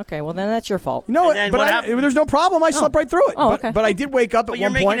natural. Okay, well then that's your fault. You know what? And then But what happened? there's no problem. I slept right through it. Oh, But- okay. But I did wake up But at you're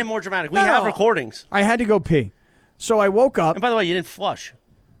one making point. it more dramatic. We No, have no. recordings. I had to go pee. So I woke up. And by the way, you didn't flush.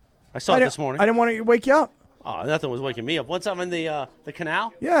 I saw I it didn't- this morning. I didn't want to wake you up. Oh, nothing was waking me up. Once I'm in the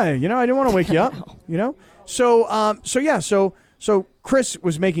canal. Yeah, I didn't want to wake you up. So Chris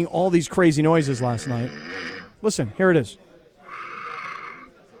was making all these crazy noises last night. Listen, here it is.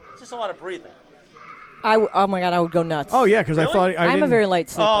 It's just a lot of breathing. Oh my God, I would go nuts. Oh yeah, because I Really? thought I I'm a didn't- very light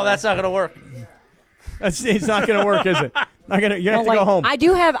sleeper. Oh, that's not going to work. It's not going to work, is it? Not gonna. You have to Like, go home. I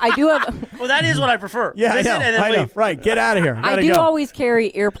do have. Well, that is what I prefer. Yeah, Listen I know. and then I know. leave. Right, get out of here. I Gotta do go. always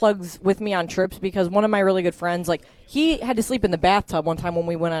carry earplugs with me on trips because one of my really good friends, like, he had to sleep in the bathtub one time when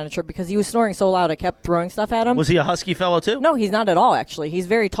we went on a trip because he was snoring so loud I kept throwing stuff at him. Was he a husky fellow too? No, he's not at all, actually. He's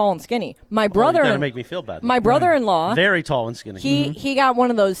very tall and skinny. My brother, You're going to make me feel bad. my brother-in-law, Very tall and skinny. he got one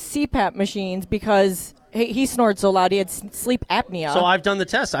of those CPAP machines because he snored so loud he had sleep apnea. So I've done the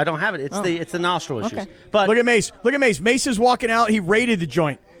test. I don't have it. It's the nostril issues. Okay. But Look at Mace. Look at Mace. Mace is walking out. He raided the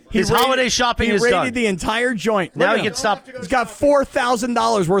joint. His holiday shopping he is raided done. the entire joint. Now Look he at can him. stop. He's got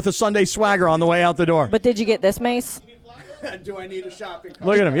 $4,000 worth of Sunday swagger on the way out the door. But did you get this, Mace? Do I need a shopping cart?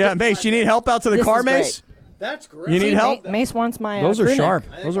 Look at him. Yeah, Mace, you need help out to the This car, is great. Mace? That's great. You need See, help? Mace wants my Those are crew neck. sharp.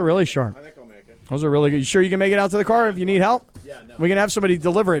 Those are really sharp. I think I'll make it. Those are really good. You sure you can make it out to the car if you need help? Yeah, no. We can have somebody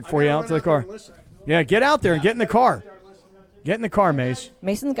deliver it for you out to the car. Yeah, get out there and get in the car. Get in the car, Mace.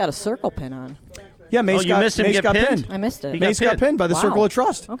 Mason's got a circle pin on. Yeah, Mace Oh, you missed him Mace get got pinned? I missed it. He Mace got pinned by the Wow. Circle of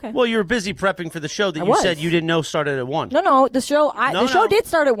Trust. Okay. Well, you were busy prepping for the show that I you was. said you didn't know started at 1. No, the show. No, the show no. did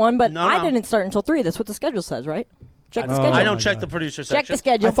start at 1, but No, I no. didn't start until 3. That's what the schedule says, right? Check the schedule. I don't check the producer Check section. the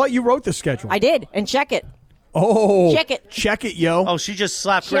schedule. I thought you wrote the schedule. I did, and check it. Oh. Check it. Check it, yo. Oh, she just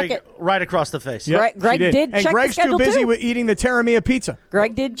slapped Check Greg it. right across the face. Yep, Greg she did And check the Greg's too schedule, busy too. with eating the Terramia pizza.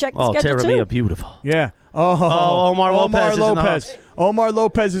 Greg did check the Oh, schedule Terramia, too. beautiful. Yeah. Oh, Omar Lopez is in the house. Omar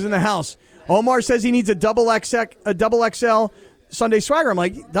Lopez is in the house. Omar says he needs a double XL Sunday swagger. I'm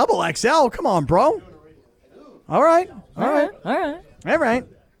like, double XL? Come on, bro. All right. All right.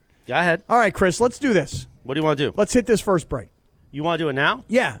 Go ahead. All right, Chris, let's do this. What do you want to do? Let's hit this first break. You want to do it now?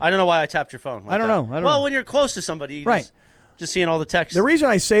 Yeah. I don't know why I tapped your phone. like I don't that. know. I don't well, know. when you're close to somebody, you Right. just seeing all the texts. The reason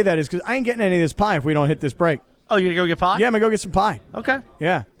I say that is because I ain't getting any of this pie if we don't hit this break. Oh, you're going to go get pie? Yeah, I'm going to go get some pie. Okay.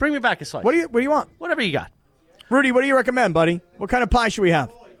 Yeah. Bring me back a slice. What do you want? Whatever you got. Rudy, what do you recommend, buddy? What kind of pie should we have?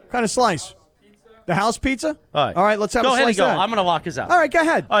 What kind of slice? The house pizza? All right. Let's have go a ahead slice and go. of that. I'm going to lock us out. All right, go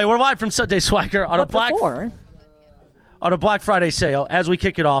ahead. All right, we're live from Sunday Swagger on a Black Friday sale. As we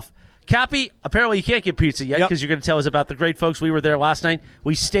kick it off, Cappy, apparently you can't get pizza yet because you're going to tell us about the great folks. We were there last night.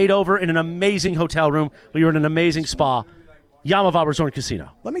 We stayed over in an amazing hotel room. We were in an amazing spa, Yamava Resort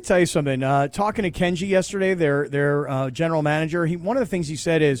Casino. Let me tell you something. Talking to Kenji yesterday, their general manager, one of the things he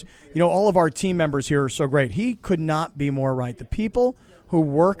said is, all of our team members here are so great. He could not be more right. The people who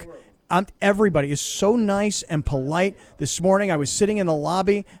work, everybody is so nice and polite. This morning I was sitting in the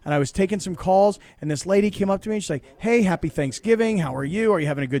lobby and I was taking some calls, and this lady came up to me and she's like, "Hey, happy Thanksgiving. How are you? Are you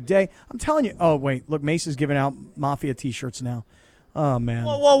having a good day?" I'm telling you. Oh, wait. Look, Mace is giving out Mafia T-shirts now. Oh, man.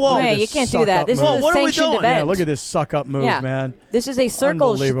 Whoa. Hey, you can't do that. This is a What are we sanctioned doing? event. Yeah, look at this suck-up move, man. This is a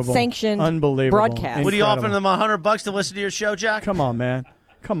Circle Unbelievable. sanctioned Unbelievable. broadcast. What are you Incredible. offering them $100 to listen to your show, Jack? Come on, man.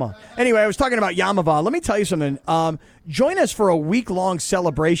 Come on. Anyway, I was talking about Yamava. Let me tell you something. Join us for a week-long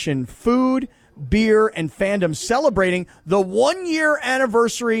celebration, food, beer, and fandom, celebrating the 1-year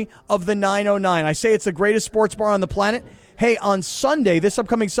anniversary of the 909. I say it's the greatest sports bar on the planet. Hey, on Sunday, this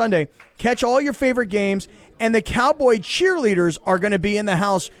upcoming Sunday, catch all your favorite games, and the Cowboy cheerleaders are going to be in the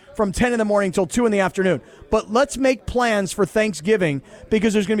house from 10 in the morning till 2 in the afternoon. But let's make plans for Thanksgiving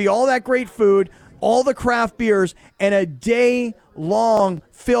because there's going to be all that great food, all the craft beers, and a day long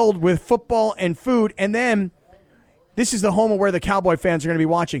filled with football and food. And then this is the home of where the Cowboy fans are going to be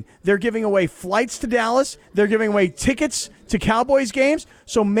watching. They're giving away flights to Dallas. They're giving away tickets to Cowboys games.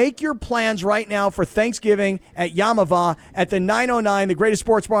 So make your plans right now for Thanksgiving at Yamava at the 909, the greatest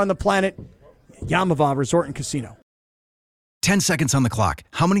sports bar on the planet, Yamava Resort and Casino. 10 seconds on the clock.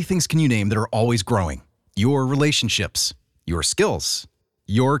 How many things can you name that are always growing? Your relationships, your skills,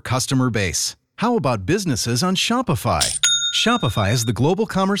 your customer base. How about businesses on Shopify? Shopify is the global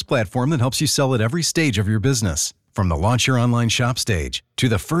commerce platform that helps you sell at every stage of your business. From the launch your online shop stage, to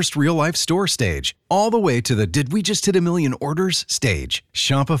the first real-life store stage, all the way to the did we just hit a million orders stage.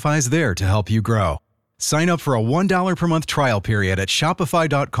 Shopify's there to help you grow. Sign up for a $1 per month trial period at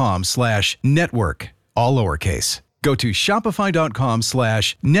shopify.com/network, all lowercase. Go to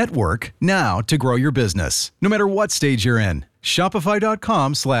shopify.com/network now to grow your business, no matter what stage you're in.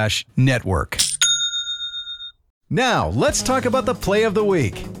 Shopify.com/network. Now, let's talk about the play of the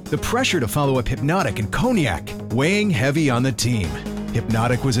week. The pressure to follow up Hypnotic and Cognac, weighing heavy on the team.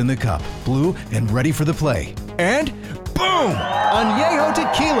 Hypnotic was in the cup, blue, and ready for the play. And boom! Añejo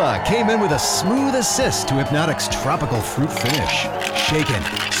Tequila came in with a smooth assist to Hypnotic's tropical fruit finish. Shaken,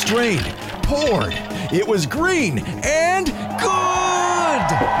 strained, poured. It was green and good!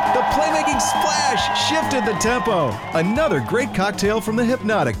 The playmaking splash shifted the tempo. Another great cocktail from the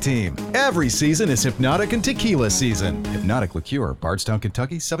Hypnotic team. Every season is Hypnotic and Tequila season. Hypnotic Liqueur, Bardstown,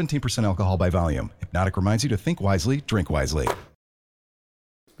 Kentucky, 17% alcohol by volume. Hypnotic reminds you to think wisely, drink wisely.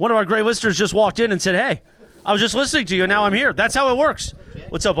 One of our great listeners just walked in and said, hey, I was just listening to you, and now I'm here. That's how it works.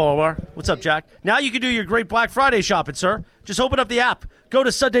 What's up, Omar? What's up, Jack? Now you can do your great Black Friday shopping, sir. Just open up the app. Go to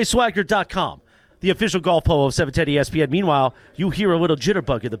SundaySwagger.com, the official golf polo of 710 ESPN. Meanwhile, you hear a little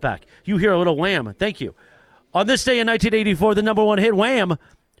jitterbug in the back. You hear a little Wham. Thank you. On this day in 1984, the number one hit, Wham!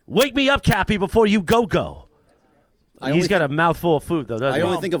 Wake me up, Cappy, before you go. He's got a mouthful of food, though, doesn't he? I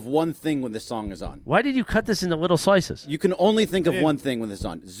only think of one thing when this song is on. Why did you cut this into little slices? You can only think of one thing when this is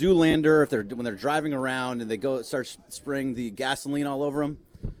on. Zoolander, when they're driving around and they start spraying the gasoline all over them.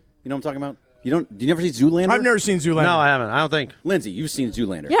 You know what I'm talking about? Do you never see Zoolander? I've never seen Zoolander. No, I haven't. I don't think. Lindsay, you've seen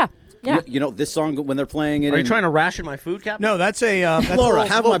Zoolander. Yeah. Yeah. You know this song when they're playing it. Are you trying to ration my food, Captain? No, that's a Laura,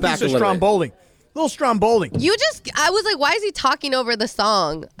 have my back a little bit. Stromboli. Little Stromboli. I was like, why is he talking over the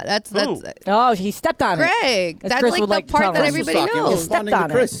song? That's Oh, he stepped on Greg. it. That's like the part that everybody knows. Stepped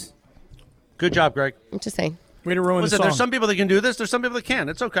on it. Good job, Greg. I'm just saying. Way to ruin Listen, the song. there's some people that can do this. There's some people that can.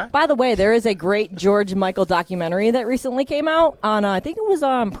 It's okay. By the way, there is a great George Michael documentary that recently came out on, I think it was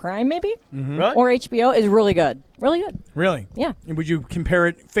on Prime, maybe? Really? Or HBO. It's really good. Really good. Really? Yeah. And would you compare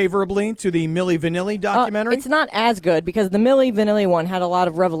it favorably to the Milli Vanilli documentary? It's not as good because the Milli Vanilli one had a lot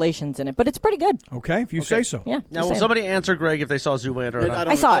of revelations in it, but it's pretty good. Okay, if you say so. Yeah. Now, will somebody answer Greg if they saw Zoolander or not?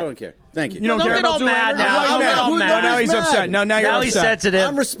 I saw it. I don't care. Thank you. You don't Don't care get about all Zoolander? mad now. Right Don't get all mad. Now he's upset. Now you're Now upset. he's sensitive.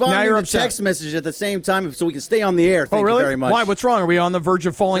 I'm responding Now you're to upset. text messages at the same time so we can stay on the air. Thank Oh, really? you very much. Why? What's wrong? Are we on the verge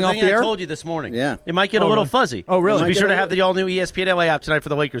of falling off thing the air? I told you this morning. Yeah. It might get a little fuzzy. Oh, really? So be sure to have the all-new ESPN LA app tonight for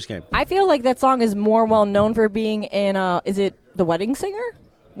the Lakers game. I feel like that song is more well known for being in, is it The Wedding Singer?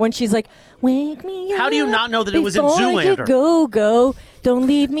 When she's like, wake me up. How do you not know that it was in before Zoolander? You go. Don't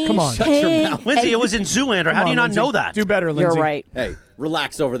leave me. Come on. Shut your hang- mouth. Lindsay, it was in Zoolander. How do you not know that? Do better, Lindsay. You're right. Hey,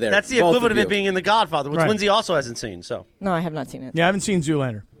 relax over there. That's the Both equivalent of you. it being in The Godfather, which Right. Lindsay also hasn't seen. So, No, I have not seen it. Yeah, I haven't seen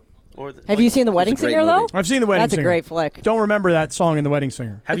Zoolander. Have you seen The Wedding It's a great Singer, though? movie. I've seen The Wedding That's Singer. a great flick. Don't remember that song in The Wedding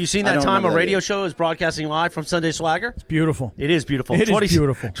Singer. have you seen I that don't time a remember that radio either. show is broadcasting live from Sunday Swagger? Beautiful. It is beautiful. It is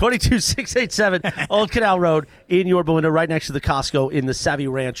beautiful. 22687 Old Canal Road in Yorba Linda, right next to the Costco in the Savvy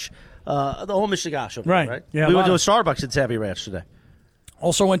Ranch, the whole Michigash over there, Right. Yeah, we a went to a lot Starbucks at Savvy Ranch today.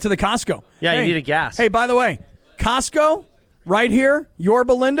 Also went to the Costco. Yeah, you Hey. needed gas. Hey, by the way, Costco, right here,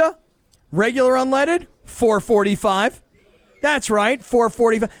 Yorba Linda, regular unleaded, $4.45. That's right,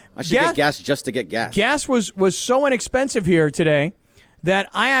 $4.45. I should get gas just to get gas. Gas was so inexpensive here today that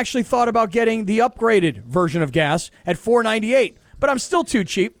I actually thought about getting the upgraded version of gas at $4.98, but I'm still too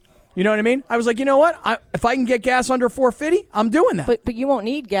cheap. You know what I mean? I was like, you know what? If I can get gas under $4.50, I'm doing that. But you won't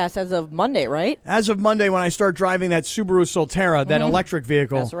need gas as of Monday, right? As of Monday, when I start driving that Subaru Solterra, that electric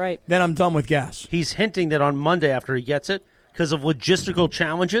vehicle, That's right. then I'm done with gas. He's hinting that on Monday after he gets it, because of logistical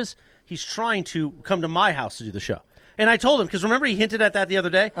challenges, he's trying to come to my house to do the show. And I told him, because remember he hinted at that the other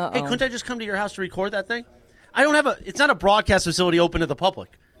day? Hey, couldn't I just come to your house to record that thing? I don't have it's not a broadcast facility open to the public.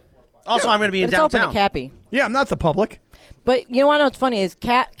 Also, I'm going to be in But it's downtown. open to Cappy. Yeah, I'm not the public. But you know what's funny is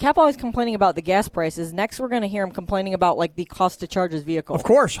Cap always complaining about the gas prices. Next, we're going to hear him complaining about like the cost to charge his vehicle. Of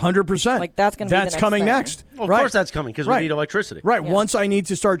course, 100%. Like, that's gonna be the next coming thing. next. Well, of Right. course that's coming, because Right. we need electricity. Right. Yeah. Once I need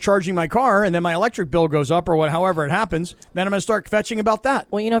to start charging my car and then my electric bill goes up or however it happens, then I'm going to start fetching about that.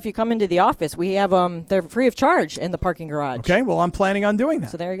 Well, you know, if you come into the office, we have they're free of charge in the parking garage. Okay, well, I'm planning on doing that.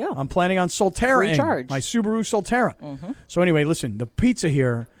 So there you go. I'm planning on Solterra. Free charge. My Subaru Solterra. So anyway, listen, the pizza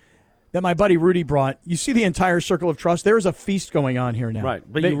here that my buddy Rudy brought, you see the entire Circle of Trust? There is a feast going on here now. Right,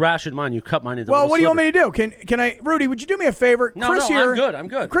 but you rationed mine. You cut mine into Well, little what do you want me slivers. to do? Can I, Rudy? Would you do me a favor? No, Chris no, here, I'm good, I'm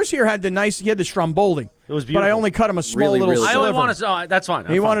good. Chris here had he had the Stromboli. It was but I beautiful. only cut him a small Really, little really I sliver. only want to. Oh, that's fine.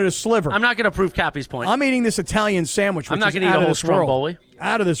 He wanted a sliver. I'm not going to prove Cappy's point. I'm eating this Italian sandwich. Which I'm not is gonna eat out a of whole this world. Stromboli.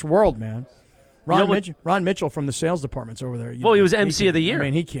 Out of this world, man. Ron Mitchell from the sales department's over there. He was MC of the year.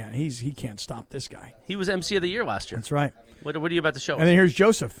 I mean, he can't stop this guy. He was MC of the year last year. That's right. What are you about to show us? And then here's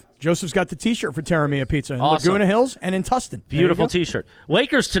Joseph. Joseph's got the T-shirt for Terra Mia Pizza in Awesome. Laguna Hills and in Tustin. Beautiful T-shirt.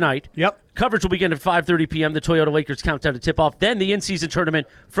 Lakers tonight. Yep. Coverage will begin at 5:30 p.m. The Toyota Lakers countdown to tip-off. Then the in-season tournament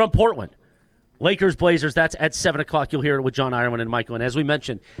from Portland. Lakers, Blazers, that's at 7 o'clock. You'll hear it with John Ireland and Michael. And as we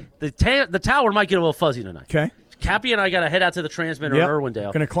mentioned, the tower might get a little fuzzy tonight. Okay. Cappy and I got to head out to the transmitter in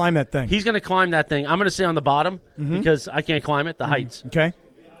Irwindale. Going to climb that thing. He's going to climb that thing. I'm going to stay on the bottom because I can't climb it, the heights. Okay.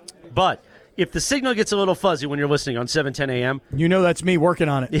 But if the signal gets a little fuzzy when you're listening on 7:10 a.m. You know that's me working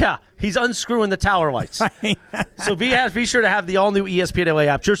on it. Yeah, he's unscrewing the tower lights. So be sure to have the all-new ESPN LA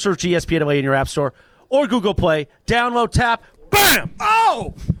app. Just search ESPN LA in your app store or Google Play. Download, tap, bam!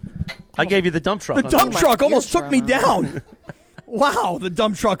 Oh! I gave you the dump truck. The dump truck almost took me down. Wow, the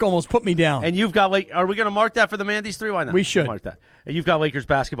dump truck almost put me down. And you've got, are we going to mark that for the Mandy's 3? Why not? We should. Mark that. And you've got Lakers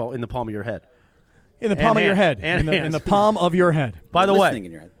basketball in the palm of your head. In the palm of your head. In the palm of your head. By the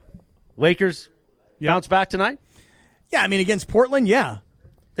way, Lakers bounce back tonight? Yeah, I mean, against Portland, yeah.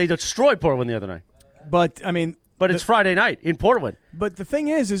 They destroyed Portland the other night. But, I mean... But it's Friday night in Portland. But the thing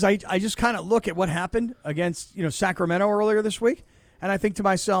is I just kind of look at what happened against, Sacramento earlier this week, and I think to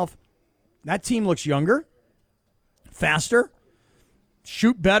myself, that team looks younger, faster,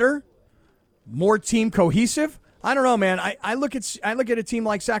 shoot better, more team cohesive. I don't know, man. I look at a team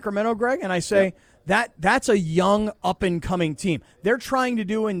like Sacramento, Greg, and I say that's a young, up-and-coming team. They're trying to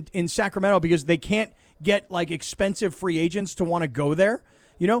do in Sacramento because they can't get, expensive free agents to want to go there,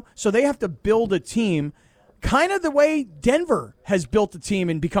 So they have to build a team kind of the way Denver has built a team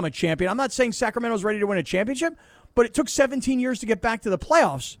and become a champion. I'm not saying Sacramento's ready to win a championship, but it took 17 years to get back to the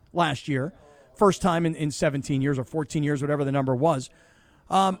playoffs last year. First time in 17 years or 14 years, whatever the number was.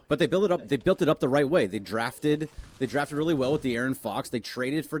 But they built it up. They built it up the right way. They drafted really well with the Aaron Fox. They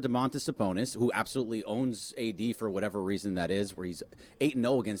traded for Domantas Sabonis, who absolutely owns AD for whatever reason that is, where he's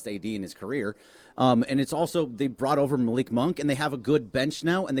 8-0 against AD in his career. And it's also they brought over Malik Monk, and they have a good bench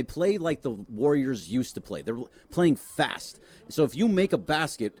now, and they play like the Warriors used to play. They're playing fast. So if you make a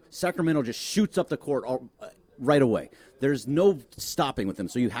basket, Sacramento just shoots up the court right away. There's no stopping with them,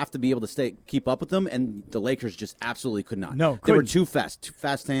 so you have to be able to keep up with them, and the Lakers just absolutely could not. No, they were too fast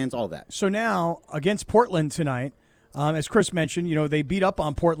hands, all that. So now, against Portland tonight, as Chris mentioned, they beat up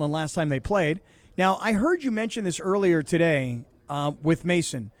on Portland last time they played. Now, I heard you mention this earlier today with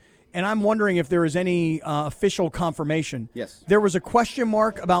Mason, and I'm wondering if there is any official confirmation. Yes. There was a question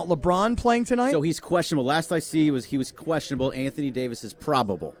mark about LeBron playing tonight? So he's questionable. Last I see he was questionable. Anthony Davis is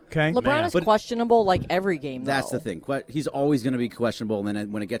probable. Okay. LeBron is questionable like every game, though. That's the thing. He's always going to be questionable, and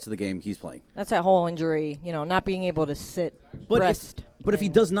then when it gets to the game, he's playing. That's that whole injury, not being able to sit, rest. But if he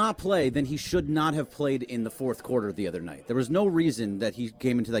does not play, then he should not have played in the fourth quarter the other night. There was no reason that he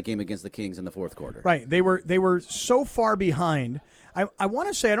came into that game against the Kings in the fourth quarter. Right. They were so far behind. I want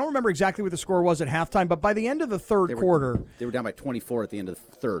to say, I don't remember exactly what the score was at halftime, but by the end of the third quarter. They were down by 24 at the end of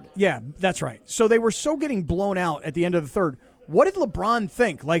the third. Yeah, that's right. So they were so getting blown out at the end of the third. What did LeBron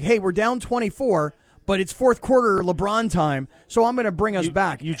think? Hey, we're down 24, but it's fourth quarter LeBron time, so I'm going to bring us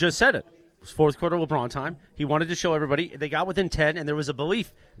back. You just said it. It was fourth quarter LeBron time. He wanted to show everybody. They got within 10, and there was a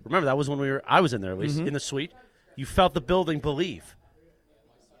belief. Remember, that was when I was in there, at least, in the suite. You felt the building believe.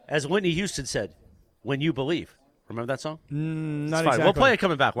 As Whitney Houston said, when you believe. Remember that song? Not fine. exactly. We'll play it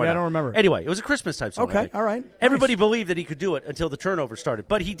coming back. Why I not? don't remember. Anyway, it was a Christmas type song. Okay, all right. Everybody believed that he could do it until the turnover started.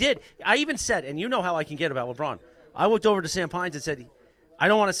 But he did. I even said, and you know how I can get about LeBron. I looked over to Sam Pines and said, I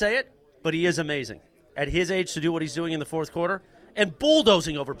don't want to say it, but he is amazing. At his age to do what he's doing in the fourth quarter and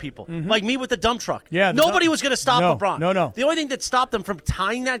bulldozing over people. Like me with the dump truck. Yeah, Nobody was going to stop LeBron. No. The only thing that stopped them from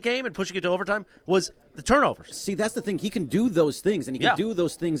tying that game and pushing it to overtime was the turnovers. See, that's the thing. He can do those things, and he can do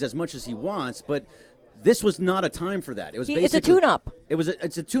those things as much as he wants, but this was not a time for that. It was It's a tune-up.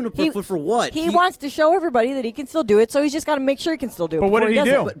 It's a tune-up for what? He wants to show everybody that he can still do it, so he's just got to make sure he can still do it. But what did he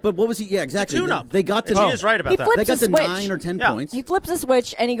do? But what was he? Yeah, exactly. Tune-up. They got to. He is right about that. They got to 9 or 10 points. He flips a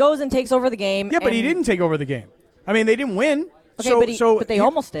switch and he goes and takes over the game. Yeah, but he didn't take over the game. I mean, they didn't win. Okay, but they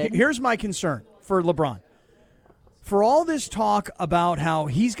almost did. Here's my concern for LeBron. For all this talk about how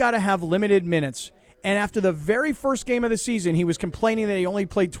he's got to have limited minutes, and after the very first game of the season, he was complaining that he only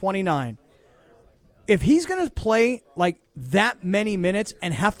played 29. If he's going to play like that many minutes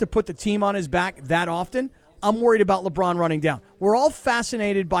and have to put the team on his back that often, I'm worried about LeBron running down. We're all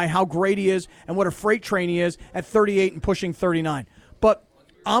fascinated by how great he is and what a freight train he is at 38 and pushing 39. But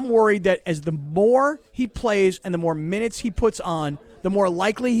I'm worried that as the more he plays and the more minutes he puts on, the more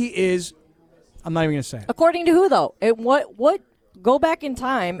likely he is. I'm not even going to say it. According to who, though? What? Go back in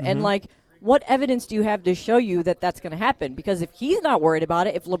time and what evidence do you have to show you that that's going to happen? Because if he's not worried about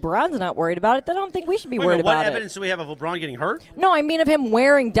it, if LeBron's not worried about it, then I don't think we should be worried about what it. What evidence do we have of LeBron getting hurt? No, I mean of him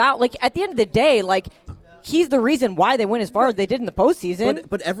wearing down. Like, at the end of the day, like, he's the reason why they went as far as they did in the postseason.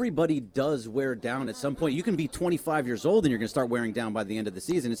 But everybody does wear down at some point. You can be 25 years old and you're going to start wearing down by the end of the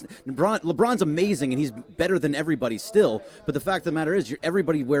season. LeBron's amazing and he's better than everybody still. But the fact of the matter is,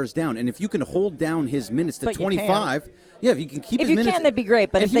 everybody wears down. And if you can hold down his minutes to 25, if you can keep his minutes. If you can, that'd be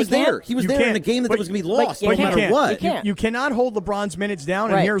great. But if they can't, he was there in a game that was going to be lost no matter what. You cannot hold LeBron's minutes down,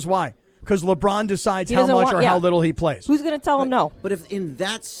 Right. and here's why. Because LeBron decides He how doesn't much want- or how little he plays. Who's going to tell him no? But if in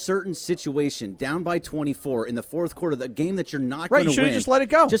that certain situation, down by 24 in the fourth quarter, the game that you're not Right, going to you should win, have just let it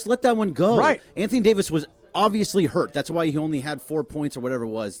go. Just let that one go. Right. Anthony Davis was obviously hurt. That's why he only had 4 points or whatever it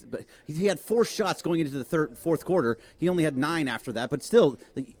was. But he had 4 shots going into the fourth quarter. He only had 9 after that. But still,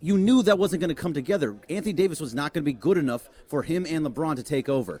 you knew that wasn't going to come together. Anthony Davis was not going to be good enough for him and LeBron to take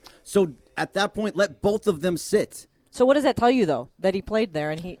over. So at that point, let both of them sit. So what does that tell you, though, that he played there?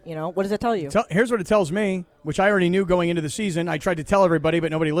 And he, what does that tell you? Here's what it tells me, which I already knew going into the season. I tried to tell everybody,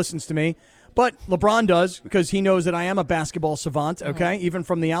 but nobody listens to me. But LeBron does, because he knows that I am a basketball savant, okay? Even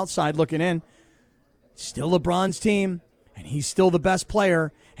from the outside looking in. Still LeBron's team, and he's still the best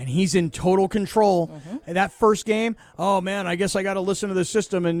player, and he's in total control. And that first game, oh, man, I guess I got to listen to the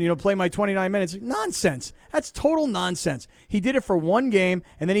system and, play my 29 minutes. Nonsense. That's total nonsense. He did it for one game,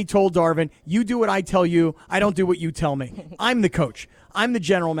 and then he told Darvin, you do what I tell you. I don't do what you tell me. I'm the coach. I'm the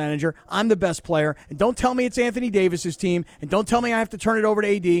general manager. I'm the best player. And don't tell me it's Anthony Davis's team, and don't tell me I have to turn it over to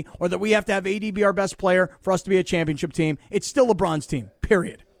AD or that we have to have AD be our best player for us to be a championship team. It's still LeBron's team,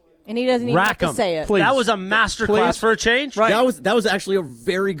 period. And he doesn't even have to say it. Please. That was a masterclass for a change. Right. That was actually a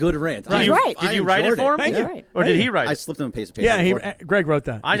very good rant. Did you write it for him? Thank you. Right. Or did he write I it? slipped him a piece of paper. Yeah, Greg wrote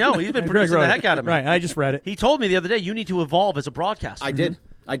that. I know. He's been Greg producing wrote the it. heck out of me. Right, I just read it. He told me the other day, you need to evolve as a broadcaster. I did.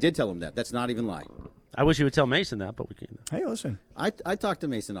 I did tell him that. That's not even lying. I wish you would tell Mason that, but we can't. Hey, listen. I talk to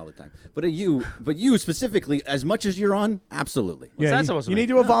Mason all the time. But you specifically, as much as you're on, absolutely. Yeah, that supposed to you mean?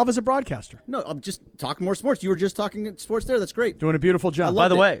 need to evolve as a broadcaster. No, I'm just talking more sports. You were just talking sports there. That's great. Doing a beautiful job. By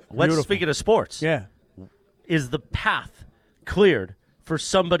the way, let's Beautiful. speak of sports. Yeah. Is the path cleared for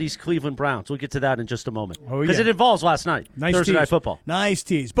somebody's Cleveland Browns? We'll get to that in just a moment. Oh, Because yeah. it involves last night, Nice Thursday tease. Night Football. Nice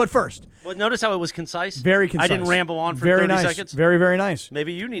tease. But first, Well, notice how it was concise? very concise. I didn't ramble on for very 30 nice. seconds. Very, very nice.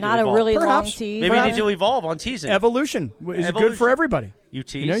 Maybe you need Not to a evolve. really long Perhaps. tease. Maybe you need to evolve on teasing. Evolution is good Evolution. for everybody. You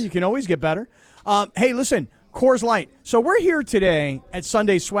tease. You can always get better. Hey, listen, Coors Light. So we're here today at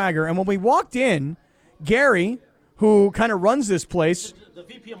Sunday Swagger, and when we walked in, Gary, who kind of runs this place, The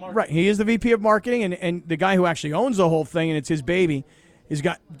VP of marketing. right? He is the VP of marketing, and the guy who actually owns the whole thing, and it's his baby. He's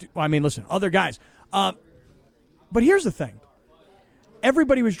got. I mean, listen, other guys. But here's the thing.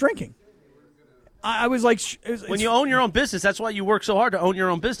 Everybody was drinking. I was like, When you own your own business, that's why you work so hard to own your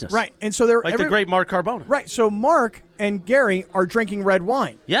own business. right, and so they're Like the great Mark Carbona. right. So Mark and Gary are drinking red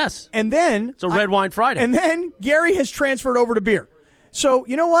wine. Yes. And then It's a Red Wine Friday. And then Gary has transferred over to beer. So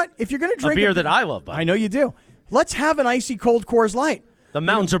you know what? If you're going to drink beer that I love, by the I way. know you do. Let's have an icy cold Coors Light, The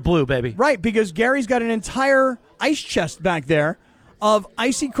mountains are blue, baby. right? Because Gary's got an entire ice chest back there of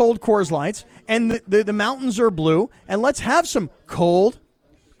icy cold Coors Lights, and the mountains are blue. And let's have some cold,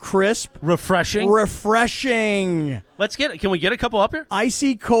 crisp, Refreshing. refreshing, Can we get a couple up here?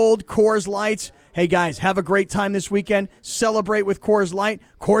 icy cold Coors Lights. Hey, guys, have a great time this weekend. Celebrate with Coors Light.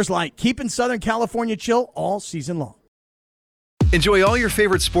 Coors Light, keeping Southern California chill all season long. Enjoy all your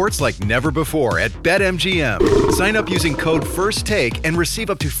favorite sports like never before at BetMGM. Sign up using code FIRSTTAKE and receive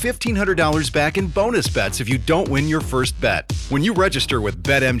up to $1,500 back in bonus bets if you don't win your first bet. When you register with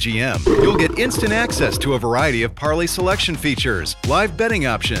BetMGM, you'll get instant access to a variety of parlay selection features, live betting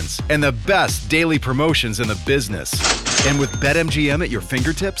options, and the best daily promotions in the business. And with BetMGM at your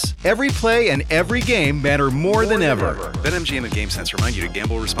fingertips, every play and every game matter more than ever. BetMGM and GameSense remind you to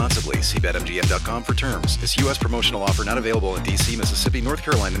gamble responsibly. See BetMGM.com for terms. This U.S. promotional offer not available in D.C., Mississippi, North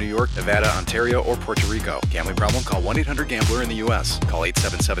Carolina, New York, Nevada, Ontario, or Puerto Rico. Gambling problem? Call 1-800-GAMBLER in the U.S. Call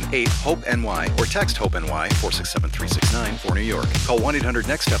 877-8-HOPE-NY or text HOPE-NY 467-369 for New York. Call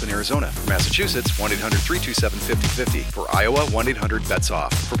 1-800-NEXT-STEP in Arizona. For Massachusetts, 1-800-327-5050. For Iowa,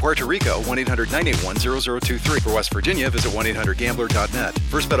 1-800-BETS-OFF. For Puerto Rico, 1-800-981-0023. For West Virginia, visit 1-800-GAMBLER.net.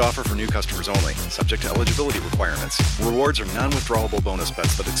 First bet offer for new customers only. Subject to eligibility requirements. Rewards are non-withdrawable bonus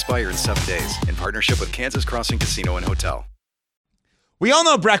bets that expire in 7 days. In partnership with Kansas Crossing Casino and Hotel. We all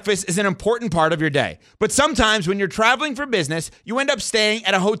know breakfast is an important part of your day, but sometimes when you're traveling for business, you end up staying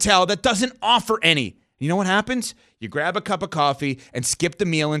at a hotel that doesn't offer any. You know what happens? You grab a cup of coffee and skip the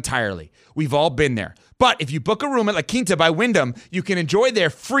meal entirely. We've all been there. But if you book a room at La Quinta by Wyndham, you can enjoy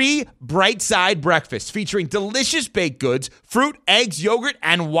their free Bright Side breakfast featuring delicious baked goods, fruit, eggs, yogurt,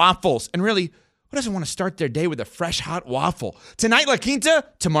 and waffles. And really, who doesn't want to start their day with a fresh, hot waffle? Tonight, La Quinta,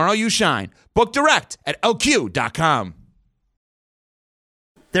 tomorrow you shine. Book direct at LQ.com.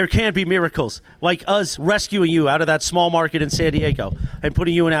 There can be miracles, like us rescuing you out of that small market in San Diego and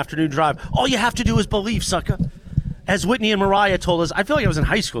putting you in afternoon drive. All you have to do is believe, sucker. As Whitney and Mariah told us, I feel like I was in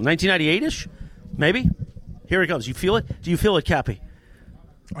high school, 1998-ish, maybe. Here it comes. You feel it? Do you feel it, Cappy?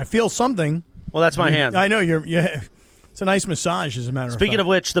 I feel something. Well, that's my hand. I know you're. Yeah, it's a nice massage, as a matter of fact. Speaking of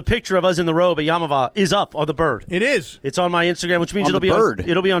which, the picture of us in the robe at Yamava is up on the bird. It is. It's on my Instagram, which means On it'll the be bird?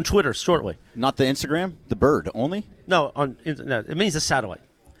 it'll be on Twitter shortly. Not the Instagram, the bird only. No, it means the satellite.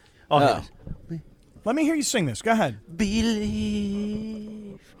 Oh, here it is. Let me hear you sing this. Go ahead.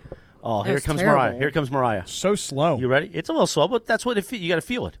 Believe. Oh, here That's comes terrible. Mariah. Here comes Mariah. So slow. You ready? It's a little slow, but that's what you got to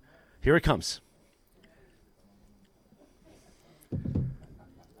feel it. Here it comes.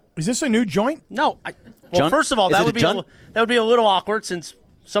 Is this a new joint? No. Well, Jun- first of all, is that it would a be Jun? that would be a little awkward since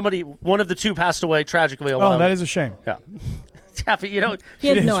one of the two passed away tragically. Oh, that is a shame. Yeah. Taffy, you know, He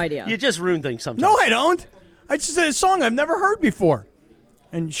has no idea. you just ruin things sometimes. No, I don't. I just did a song I've never heard before.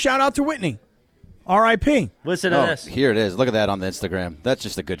 And shout out to Whitney. R.I.P. Listen to this. Here it is. Look at that on the Instagram. That's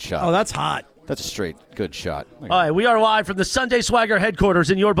just a good shot. Oh, that's hot. That's a straight good shot. All right, we are live from the Sunday Swagger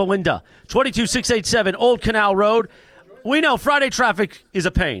headquarters in Yorba Linda, 22687 Old Canal Road. We know Friday traffic is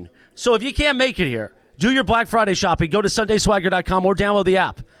a pain. So if you can't make it here, do your Black Friday shopping. Go to sundayswagger.com or download the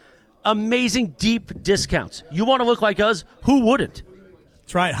app. Amazing deep discounts. You want to look like us? Who wouldn't?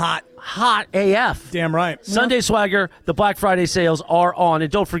 That's right. Hot. Hot AF. Damn right. Sunday Swagger, the Black Friday sales are on.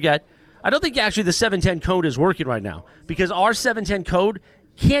 And don't forget, I don't think actually the 710 code is working right now because our 710 code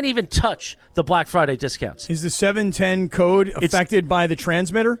can't even touch the Black Friday discounts. Is the 710 code affected by the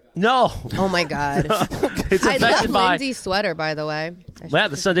transmitter? No. Oh, my God. It's I love affected by Lindsay's sweater, by the way. yeah,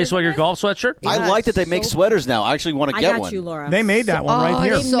 the Sunday Swagger golf sweatshirt. I like that they make sweaters now. I actually want to I get got one. you, Laura. They made that one right Oh,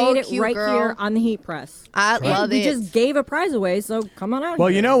 here. They So made it cute, right girl. here on the heat press. I And love we it. just gave a prize away, so come on out. Well,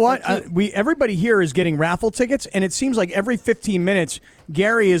 here. you know what? So cute. Everybody here is getting raffle tickets, and it seems like every 15 minutes,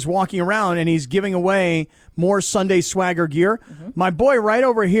 Gary is walking around and he's giving away more Sunday Swagger gear. My boy right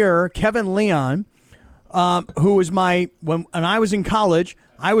over here, Kevin Leon, who was when I was in college,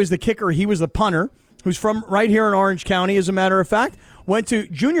 I was the kicker, he was the punter, who's from right here in Orange County, as a matter of fact, went to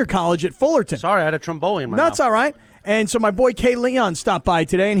junior college at Fullerton. Sorry, I had a trombone in my That's mouth. all right. And so my boy Kay Leon stopped by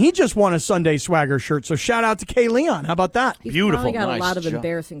today, and he just won a Sunday Swagger shirt. So shout out to Kay Leon. How about that? He's beautiful. probably got Nice a lot of job.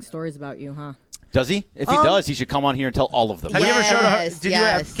 embarrassing stories about you, huh? Does he? If he does, he should come on here and tell all of them. Have you ever shared Yes,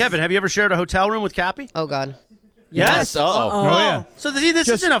 yes. Kevin, have you ever shared a hotel room with Cappy? Oh, God. Yes. Uh-oh. Oh, yeah. So this Just-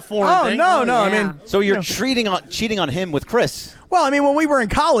 isn't a foreign Oh, thing. no. I yeah. mean, So you're cheating on him with Chris. well, I mean, when we were in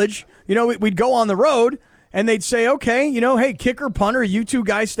college, we'd go on the road, and they'd say, okay, hey, kicker, punter, you two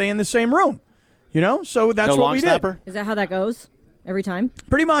guys stay in the same room. So that's No what long we snapper? Is that how that goes every time? did.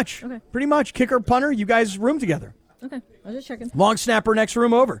 Pretty much. Okay. Pretty much. Kicker, punter, you guys room together. Okay, I was just checking. Long snapper, next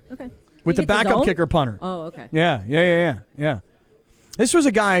room over. Okay. With He the gets his backup own? kicker, punter. Oh, okay. Yeah. This was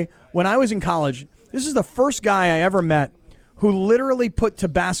a guy, when I was in college, this is the first guy I ever met who literally put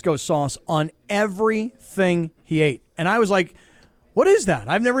Tabasco sauce on everything he ate. And I was like, what is that?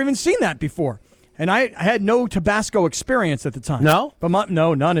 I've never even seen that before. And I had no Tabasco experience at the time. No? But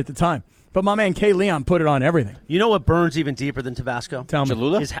no, none at the time. But my man Kay Leon put it on everything. You know what burns even deeper than Tabasco? Tell me.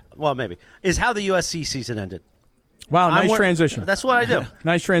 Cholula? Is how the USC season ended. Wow, I'm nice wear- transition. That's what I do.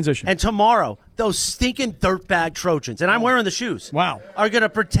 Nice transition. And tomorrow, those stinking dirtbag Trojans, and I'm wearing the shoes. Wow. Are going to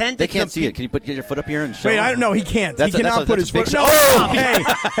pretend They can't see it. Can you get your foot up here and show Wait, him? I don't know. He can't. That's He cannot put his that's a big foot. No,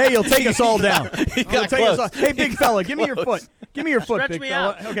 shot. hey, he'll take us all down. He'll got take us close. all. Hey, big fella, give me your foot. Give me your foot, Stretch big me fella.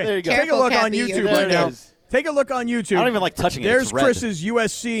 out. Okay, There you go. take a Careful, look on Cappy, YouTube you're right gonna- now. It is. Take a look on YouTube. I don't even like touching it. There's It's red. Chris's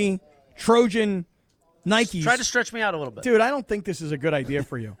USC Trojan Nikes. Try to stretch me out a little bit. Dude, I don't think this is a good idea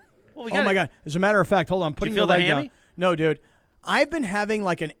for you. Well, we Oh gotta- my God! As a matter of fact, hold on, I'm putting feel your the leg down. hammy? No, dude. I've been having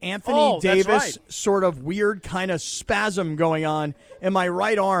like an Anthony Oh, that's Davis right. sort of weird kind of spasm going on in my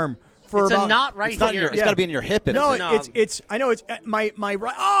right arm for It's a about. knot right It's not in here. your, it's got to be in your hip. No, No. it's. I know it's my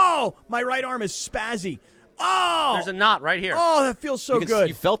right. Oh, my right arm is spazzy. Oh, There's a knot right here. oh, that feels so you, can, good.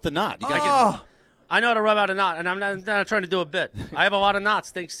 you felt the knot. You gotta Oh, I know how to rub out a knot, and I'm not trying to do a bit. I have a lot of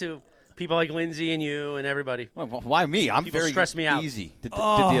knots thanks to people like Lindsay and you and everybody. Well, why me? I'm People very stress me out. easy to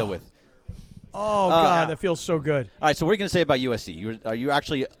deal with. oh God, that feels so good. All right, so what are you going to say about USC? Are you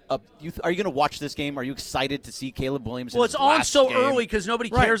actually are you going to watch this game? Are you excited to see Caleb Williams? Well, in it's his on last so game? early because nobody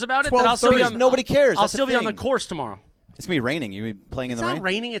Right. cares about it. That I'll still 12:30. be on, Nobody cares. I'll That's the still be on the thing. course tomorrow. It's going to be raining. You playing in It's the not rain?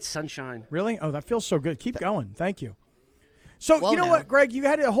 raining, it's sunshine. Really? Oh, that feels so good. Keep going. Thank you. So, Well, you know now. what, Greg? You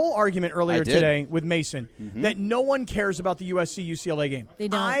had a whole argument earlier I did. today with Mason that no one cares about the USC-UCLA game. They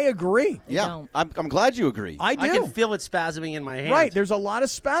don't. I agree. Yeah, don't. I'm glad you agree. I do. I can feel it spasming in my hand. Right. There's a lot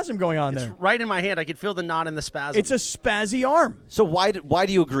of spasm going on It's there. right in my hand. I can feel the knot in the spasm. It's a spazzy arm. So why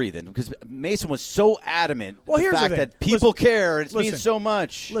do you agree then? Because Mason was so adamant. Well, the here's the fact thing. that people Listen, care. It listen. means so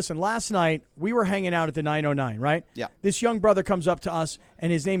much. Listen, last night we were hanging out at the 909, right? Yeah. This young brother comes up to us,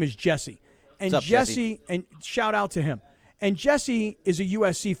 and his name is Jesse. And What's up, Jesse? and shout out to him. And Jesse is a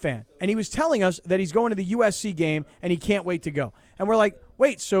USC fan, and he was telling us that he's going to the USC game, and he can't wait to go. And we're like,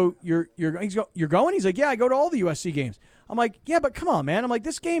 wait, so you're going? He's like, yeah, I go to all the USC games. I'm like, yeah, but come on, man. I'm like,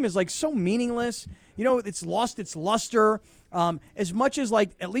 this game is like so meaningless. You know, it's lost its luster. As much as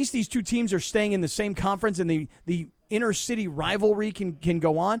like at least these two teams are staying in the same conference, and the inner city rivalry can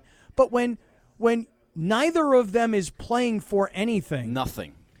go on. But when neither of them is playing for anything,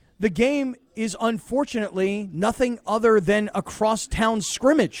 Nothing. the game is unfortunately nothing other than a cross-town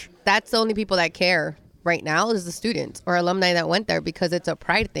scrimmage. That's the only people that care right now is the students or alumni that went there because it's a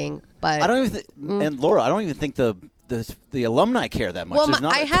pride thing. But I don't even and Laura, I don't even think the alumni care that much. Well, There's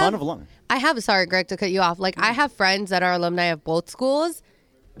not a ton of alumni. I have, sorry, Greg, to cut you off. Like, I have friends that are alumni of both schools,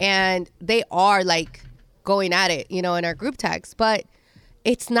 and they are, like, going at it, you know, in our group text. But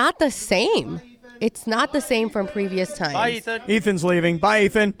it's not the same. It's not the same from previous times. Bye, Ethan. Ethan's leaving. Bye,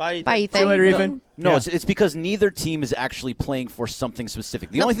 Ethan. Bye, Ethan. Bye, Ethan. See you later, Ethan. No, Yeah. it's because neither team is actually playing for something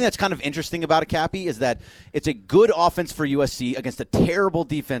specific. The only thing that's kind of interesting about it, Cappy, is that it's a good offense for USC against a terrible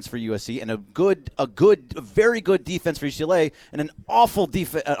defense for USC, and a very good defense for UCLA, and an awful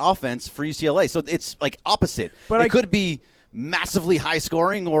offense for UCLA. So it's like opposite. But it I- could be massively high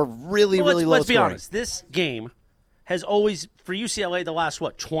scoring or really, Well, really low let's be scoring. honest. This game has always, for UCLA, the last,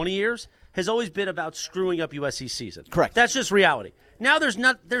 20 years, has always been about screwing up USC's season. Correct. That's just reality. Now there's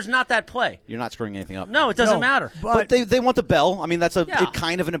not that play. You're not screwing anything up. No, it doesn't No, matter. But they want the bell. I mean, that's Yeah.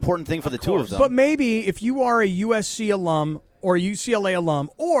 kind of an important thing for the two of them. But maybe if you are a USC alum or a UCLA alum,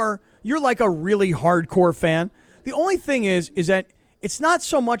 or you're like a really hardcore fan, the only thing is that it's not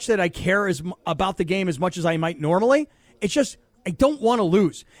so much that I care about the game as much as I might normally. It's just I don't want to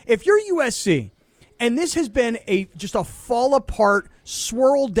lose. If you're USC, and this has been just a fall apart,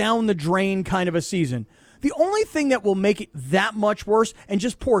 swirl down the drain kind of a season, the only thing that will make it that much worse and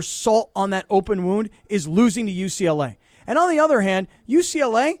just pour salt on that open wound is losing to UCLA. And on the other hand,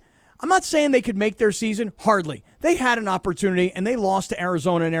 UCLA, I'm not saying they could make their season. Hardly. They had an opportunity, and they lost to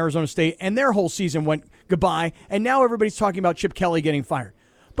Arizona and Arizona State, and their whole season went goodbye, and now everybody's talking about Chip Kelly getting fired.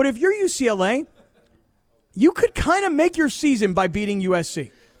 But if you're UCLA, you could kind of make your season by beating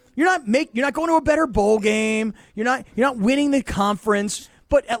USC. You're not going to a better bowl game. You're not winning the conference,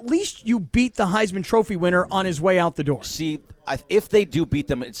 but at least you beat the Heisman Trophy winner on his way out the door. See, if they do beat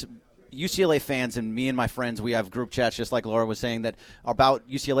them, it's UCLA fans and me and my friends. We have group chats, just like Laura was saying, that about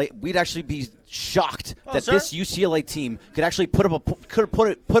UCLA. We'd actually be shocked that this UCLA team could actually put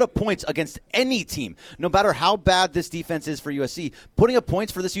up points against any team, no matter how bad this defense is for USC. Putting up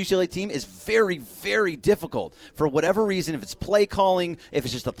points for this UCLA team is very, very difficult for whatever reason. If it's play calling, if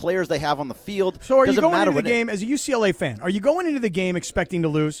it's just the players they have on the field. So are you doesn't going matter into the game as a UCLA fan? Are you going into the game expecting to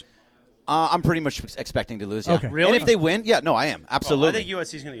lose? I'm pretty much expecting to lose. Yeah. Okay. Really? And if they win, yeah, no, I am absolutely. I think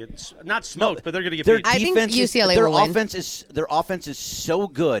USC's going to get not smoked, but they're going to get Their beat. I think defense is- UCLA their will win. offense is so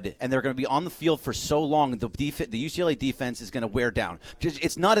good, and they're going to be on the field for so long. The UCLA defense is going to wear down.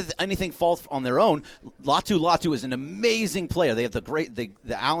 It's not anything fault on their own. Latu is an amazing player. They have the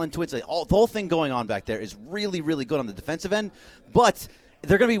Allen twins. The whole thing going on back there is really, really good on the defensive end, but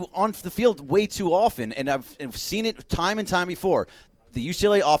they're going to be on the field way too often, and I've seen it time and time before. The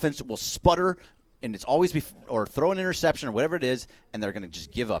UCLA offense will sputter, and it's always or throw an interception or whatever it is, and they're going to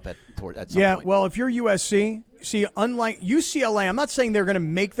just give up at some point. Well, if you're USC, see, unlike UCLA, I'm not saying they're going to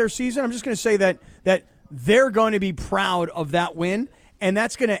make their season. I'm just going to say that they're going to be proud of that win, and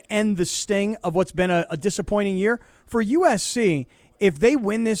that's going to end the sting of what's been a disappointing year. For USC, if they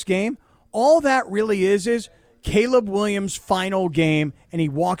win this game, all that really is Caleb Williams' final game, and he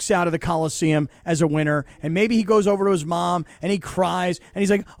walks out of the Coliseum as a winner, and maybe he goes over to his mom, and he cries, and he's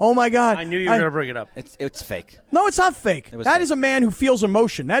like, oh, my God. I knew you were going to bring it up. It's fake. No, it's not fake. That fake. is a man who feels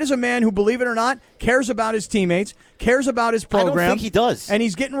emotion. That is a man who, believe it or not, cares about his teammates, cares about his program. think he does. And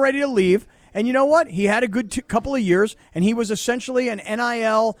he's getting ready to leave. And you know what? He had a good couple of years, and he was essentially an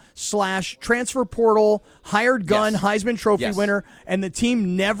NIL/transfer portal, hired gun, Heisman Trophy winner, and the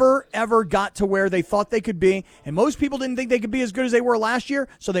team never, ever got to where they thought they could be. And most people didn't think they could be as good as they were last year,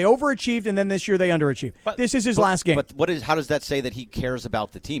 so they overachieved, and then this year they underachieved. This is his last game. But how does that say that he cares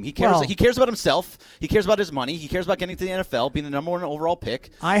about the team? He cares. He cares about himself. He cares about his money. He cares about getting to the NFL, being the number 1 overall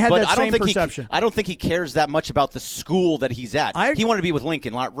pick. I had that same perception. I don't think he cares that much about the school that he's at. He wanted to be with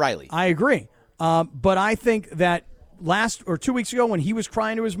Lincoln Riley. I agree. But I think that 2 weeks ago when he was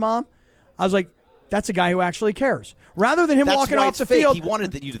crying to his mom, I was like, that's a guy who actually cares. Rather than him walking off the field. He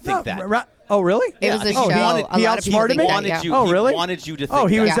wanted you to think that. Oh, really? It was a show. He outsmarted me? Oh, really? He wanted you to think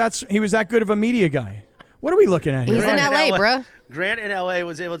he was that good of a media guy. What are we looking at here? He's in L.A., bro. Grant in L.A.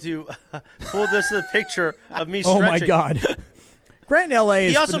 was able to pull this to the picture of me stretching. Oh, my God. Grant in L.A.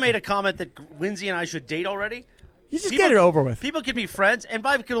 He also made a comment that Lindsay and I should date already. You just get it over with. People can be friends. And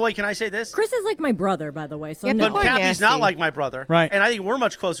by the way, can I say this? Chris is like my brother, by the way. So but Kathy's not like my brother. Right. And I think we're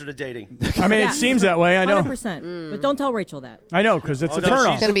much closer to dating. I mean, it seems that way. I know. 100%. But don't tell Rachel that. I know, because it's a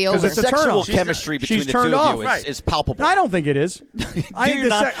turn-off. She's going to be over. It's a sexual turn-off. chemistry between She's the turned two off. of you is palpable. I don't think it is. I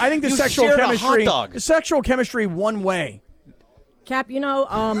think the You sexual shared a chemistry. hot dog. The sexual chemistry one way. Cap,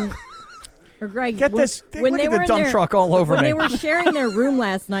 or Greg, Get this. when Look they at were the in dump truck all over when me. they were sharing their room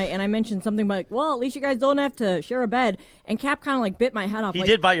last night, and I mentioned something like, "Well, at least you guys don't have to share a bed." And Cap kind of like bit my head off. He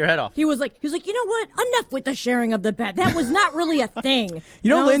did bite your head off. He was like, you know what? Enough with the sharing of the bed. That was not really a thing. You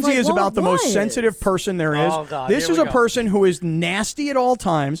know, Lindsay like, is well, about the most what? sensitive person there is. Oh, God, this here is we a go. person who is nasty at all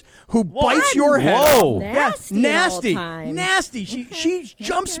times, who bites your head. Whoa. Nasty at all nasty, times. nasty. She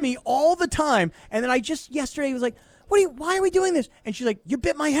jumps me all the time, and then I just yesterday was like, why are we doing this? And she's like, you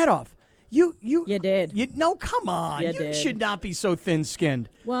bit my head off. You did. No, come on. You You did. should not be so thin-skinned.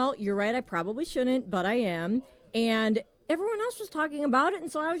 Well, you're right. I probably shouldn't, but I am. And everyone else was talking about it, and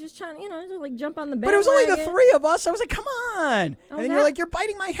so I was just trying to, just like jump on the But it was only the bandwagon. three of us. I was like, come on. Oh, And then yeah. you're like, you're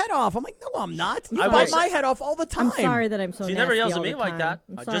biting my head off. I'm like, no, I'm not. You I bite was- my head off all the time. I'm sorry that I'm so She nasty never yells at all me the like that.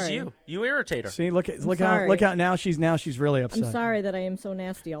 time. I'm Just sorry. you. You irritate her. See, look sorry. out now. She's really upset. I'm sorry that I am so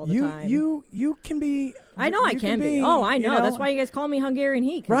nasty all the time. You can be. I know I can be. Oh, I know. That's why you guys call me Hungarian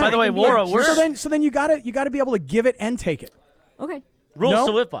Heat. 'cause Right. By the I way, can be Laura, a we're- jerk. So then you got to be able to give it and take it. Okay. Rules No?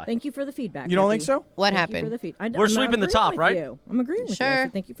 to live by. Thank you for the feedback. You don't Kathy. think so? What Thank you happened? for the feed- We're sweeping the top, right? I'm agreeing with you. I Sure.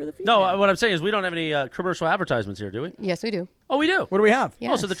 said thank you for the feedback. No, what I'm saying is we don't have any commercial advertisements here, do we? Yes, we do. Oh, we do. What do we have?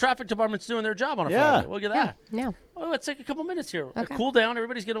 Oh, so the traffic department's doing their job on a Yeah. Friday. Look at that. Yeah. Oh, let's take a couple minutes here. Okay. Cool down.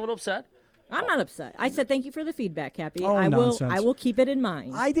 Everybody's getting a little upset. I'm not upset. I said thank you for the feedback, Cappy. Oh, I nonsense. will keep it in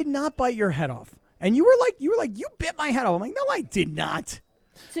mind. I did not bite your head off. And you were like, you bit my head off. I'm like, no, I did not.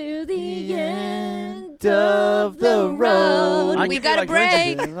 To the end of the road. I We can be got a like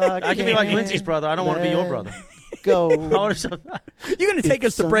break. Lindsay. I can be like Lindsay's brother. I don't want to be your brother. Go. I wanna- You're going to take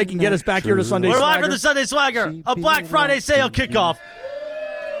us to break and get us back here to Sunday We're live Swagger? for the Sunday Swagger, a Black Friday sale kickoff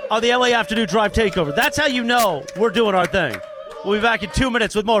on the LA Afternoon Drive Takeover. That's how you know we're doing our thing. We'll be back in 2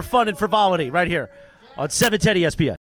 minutes with more fun and frivolity right here on 710 ESPN.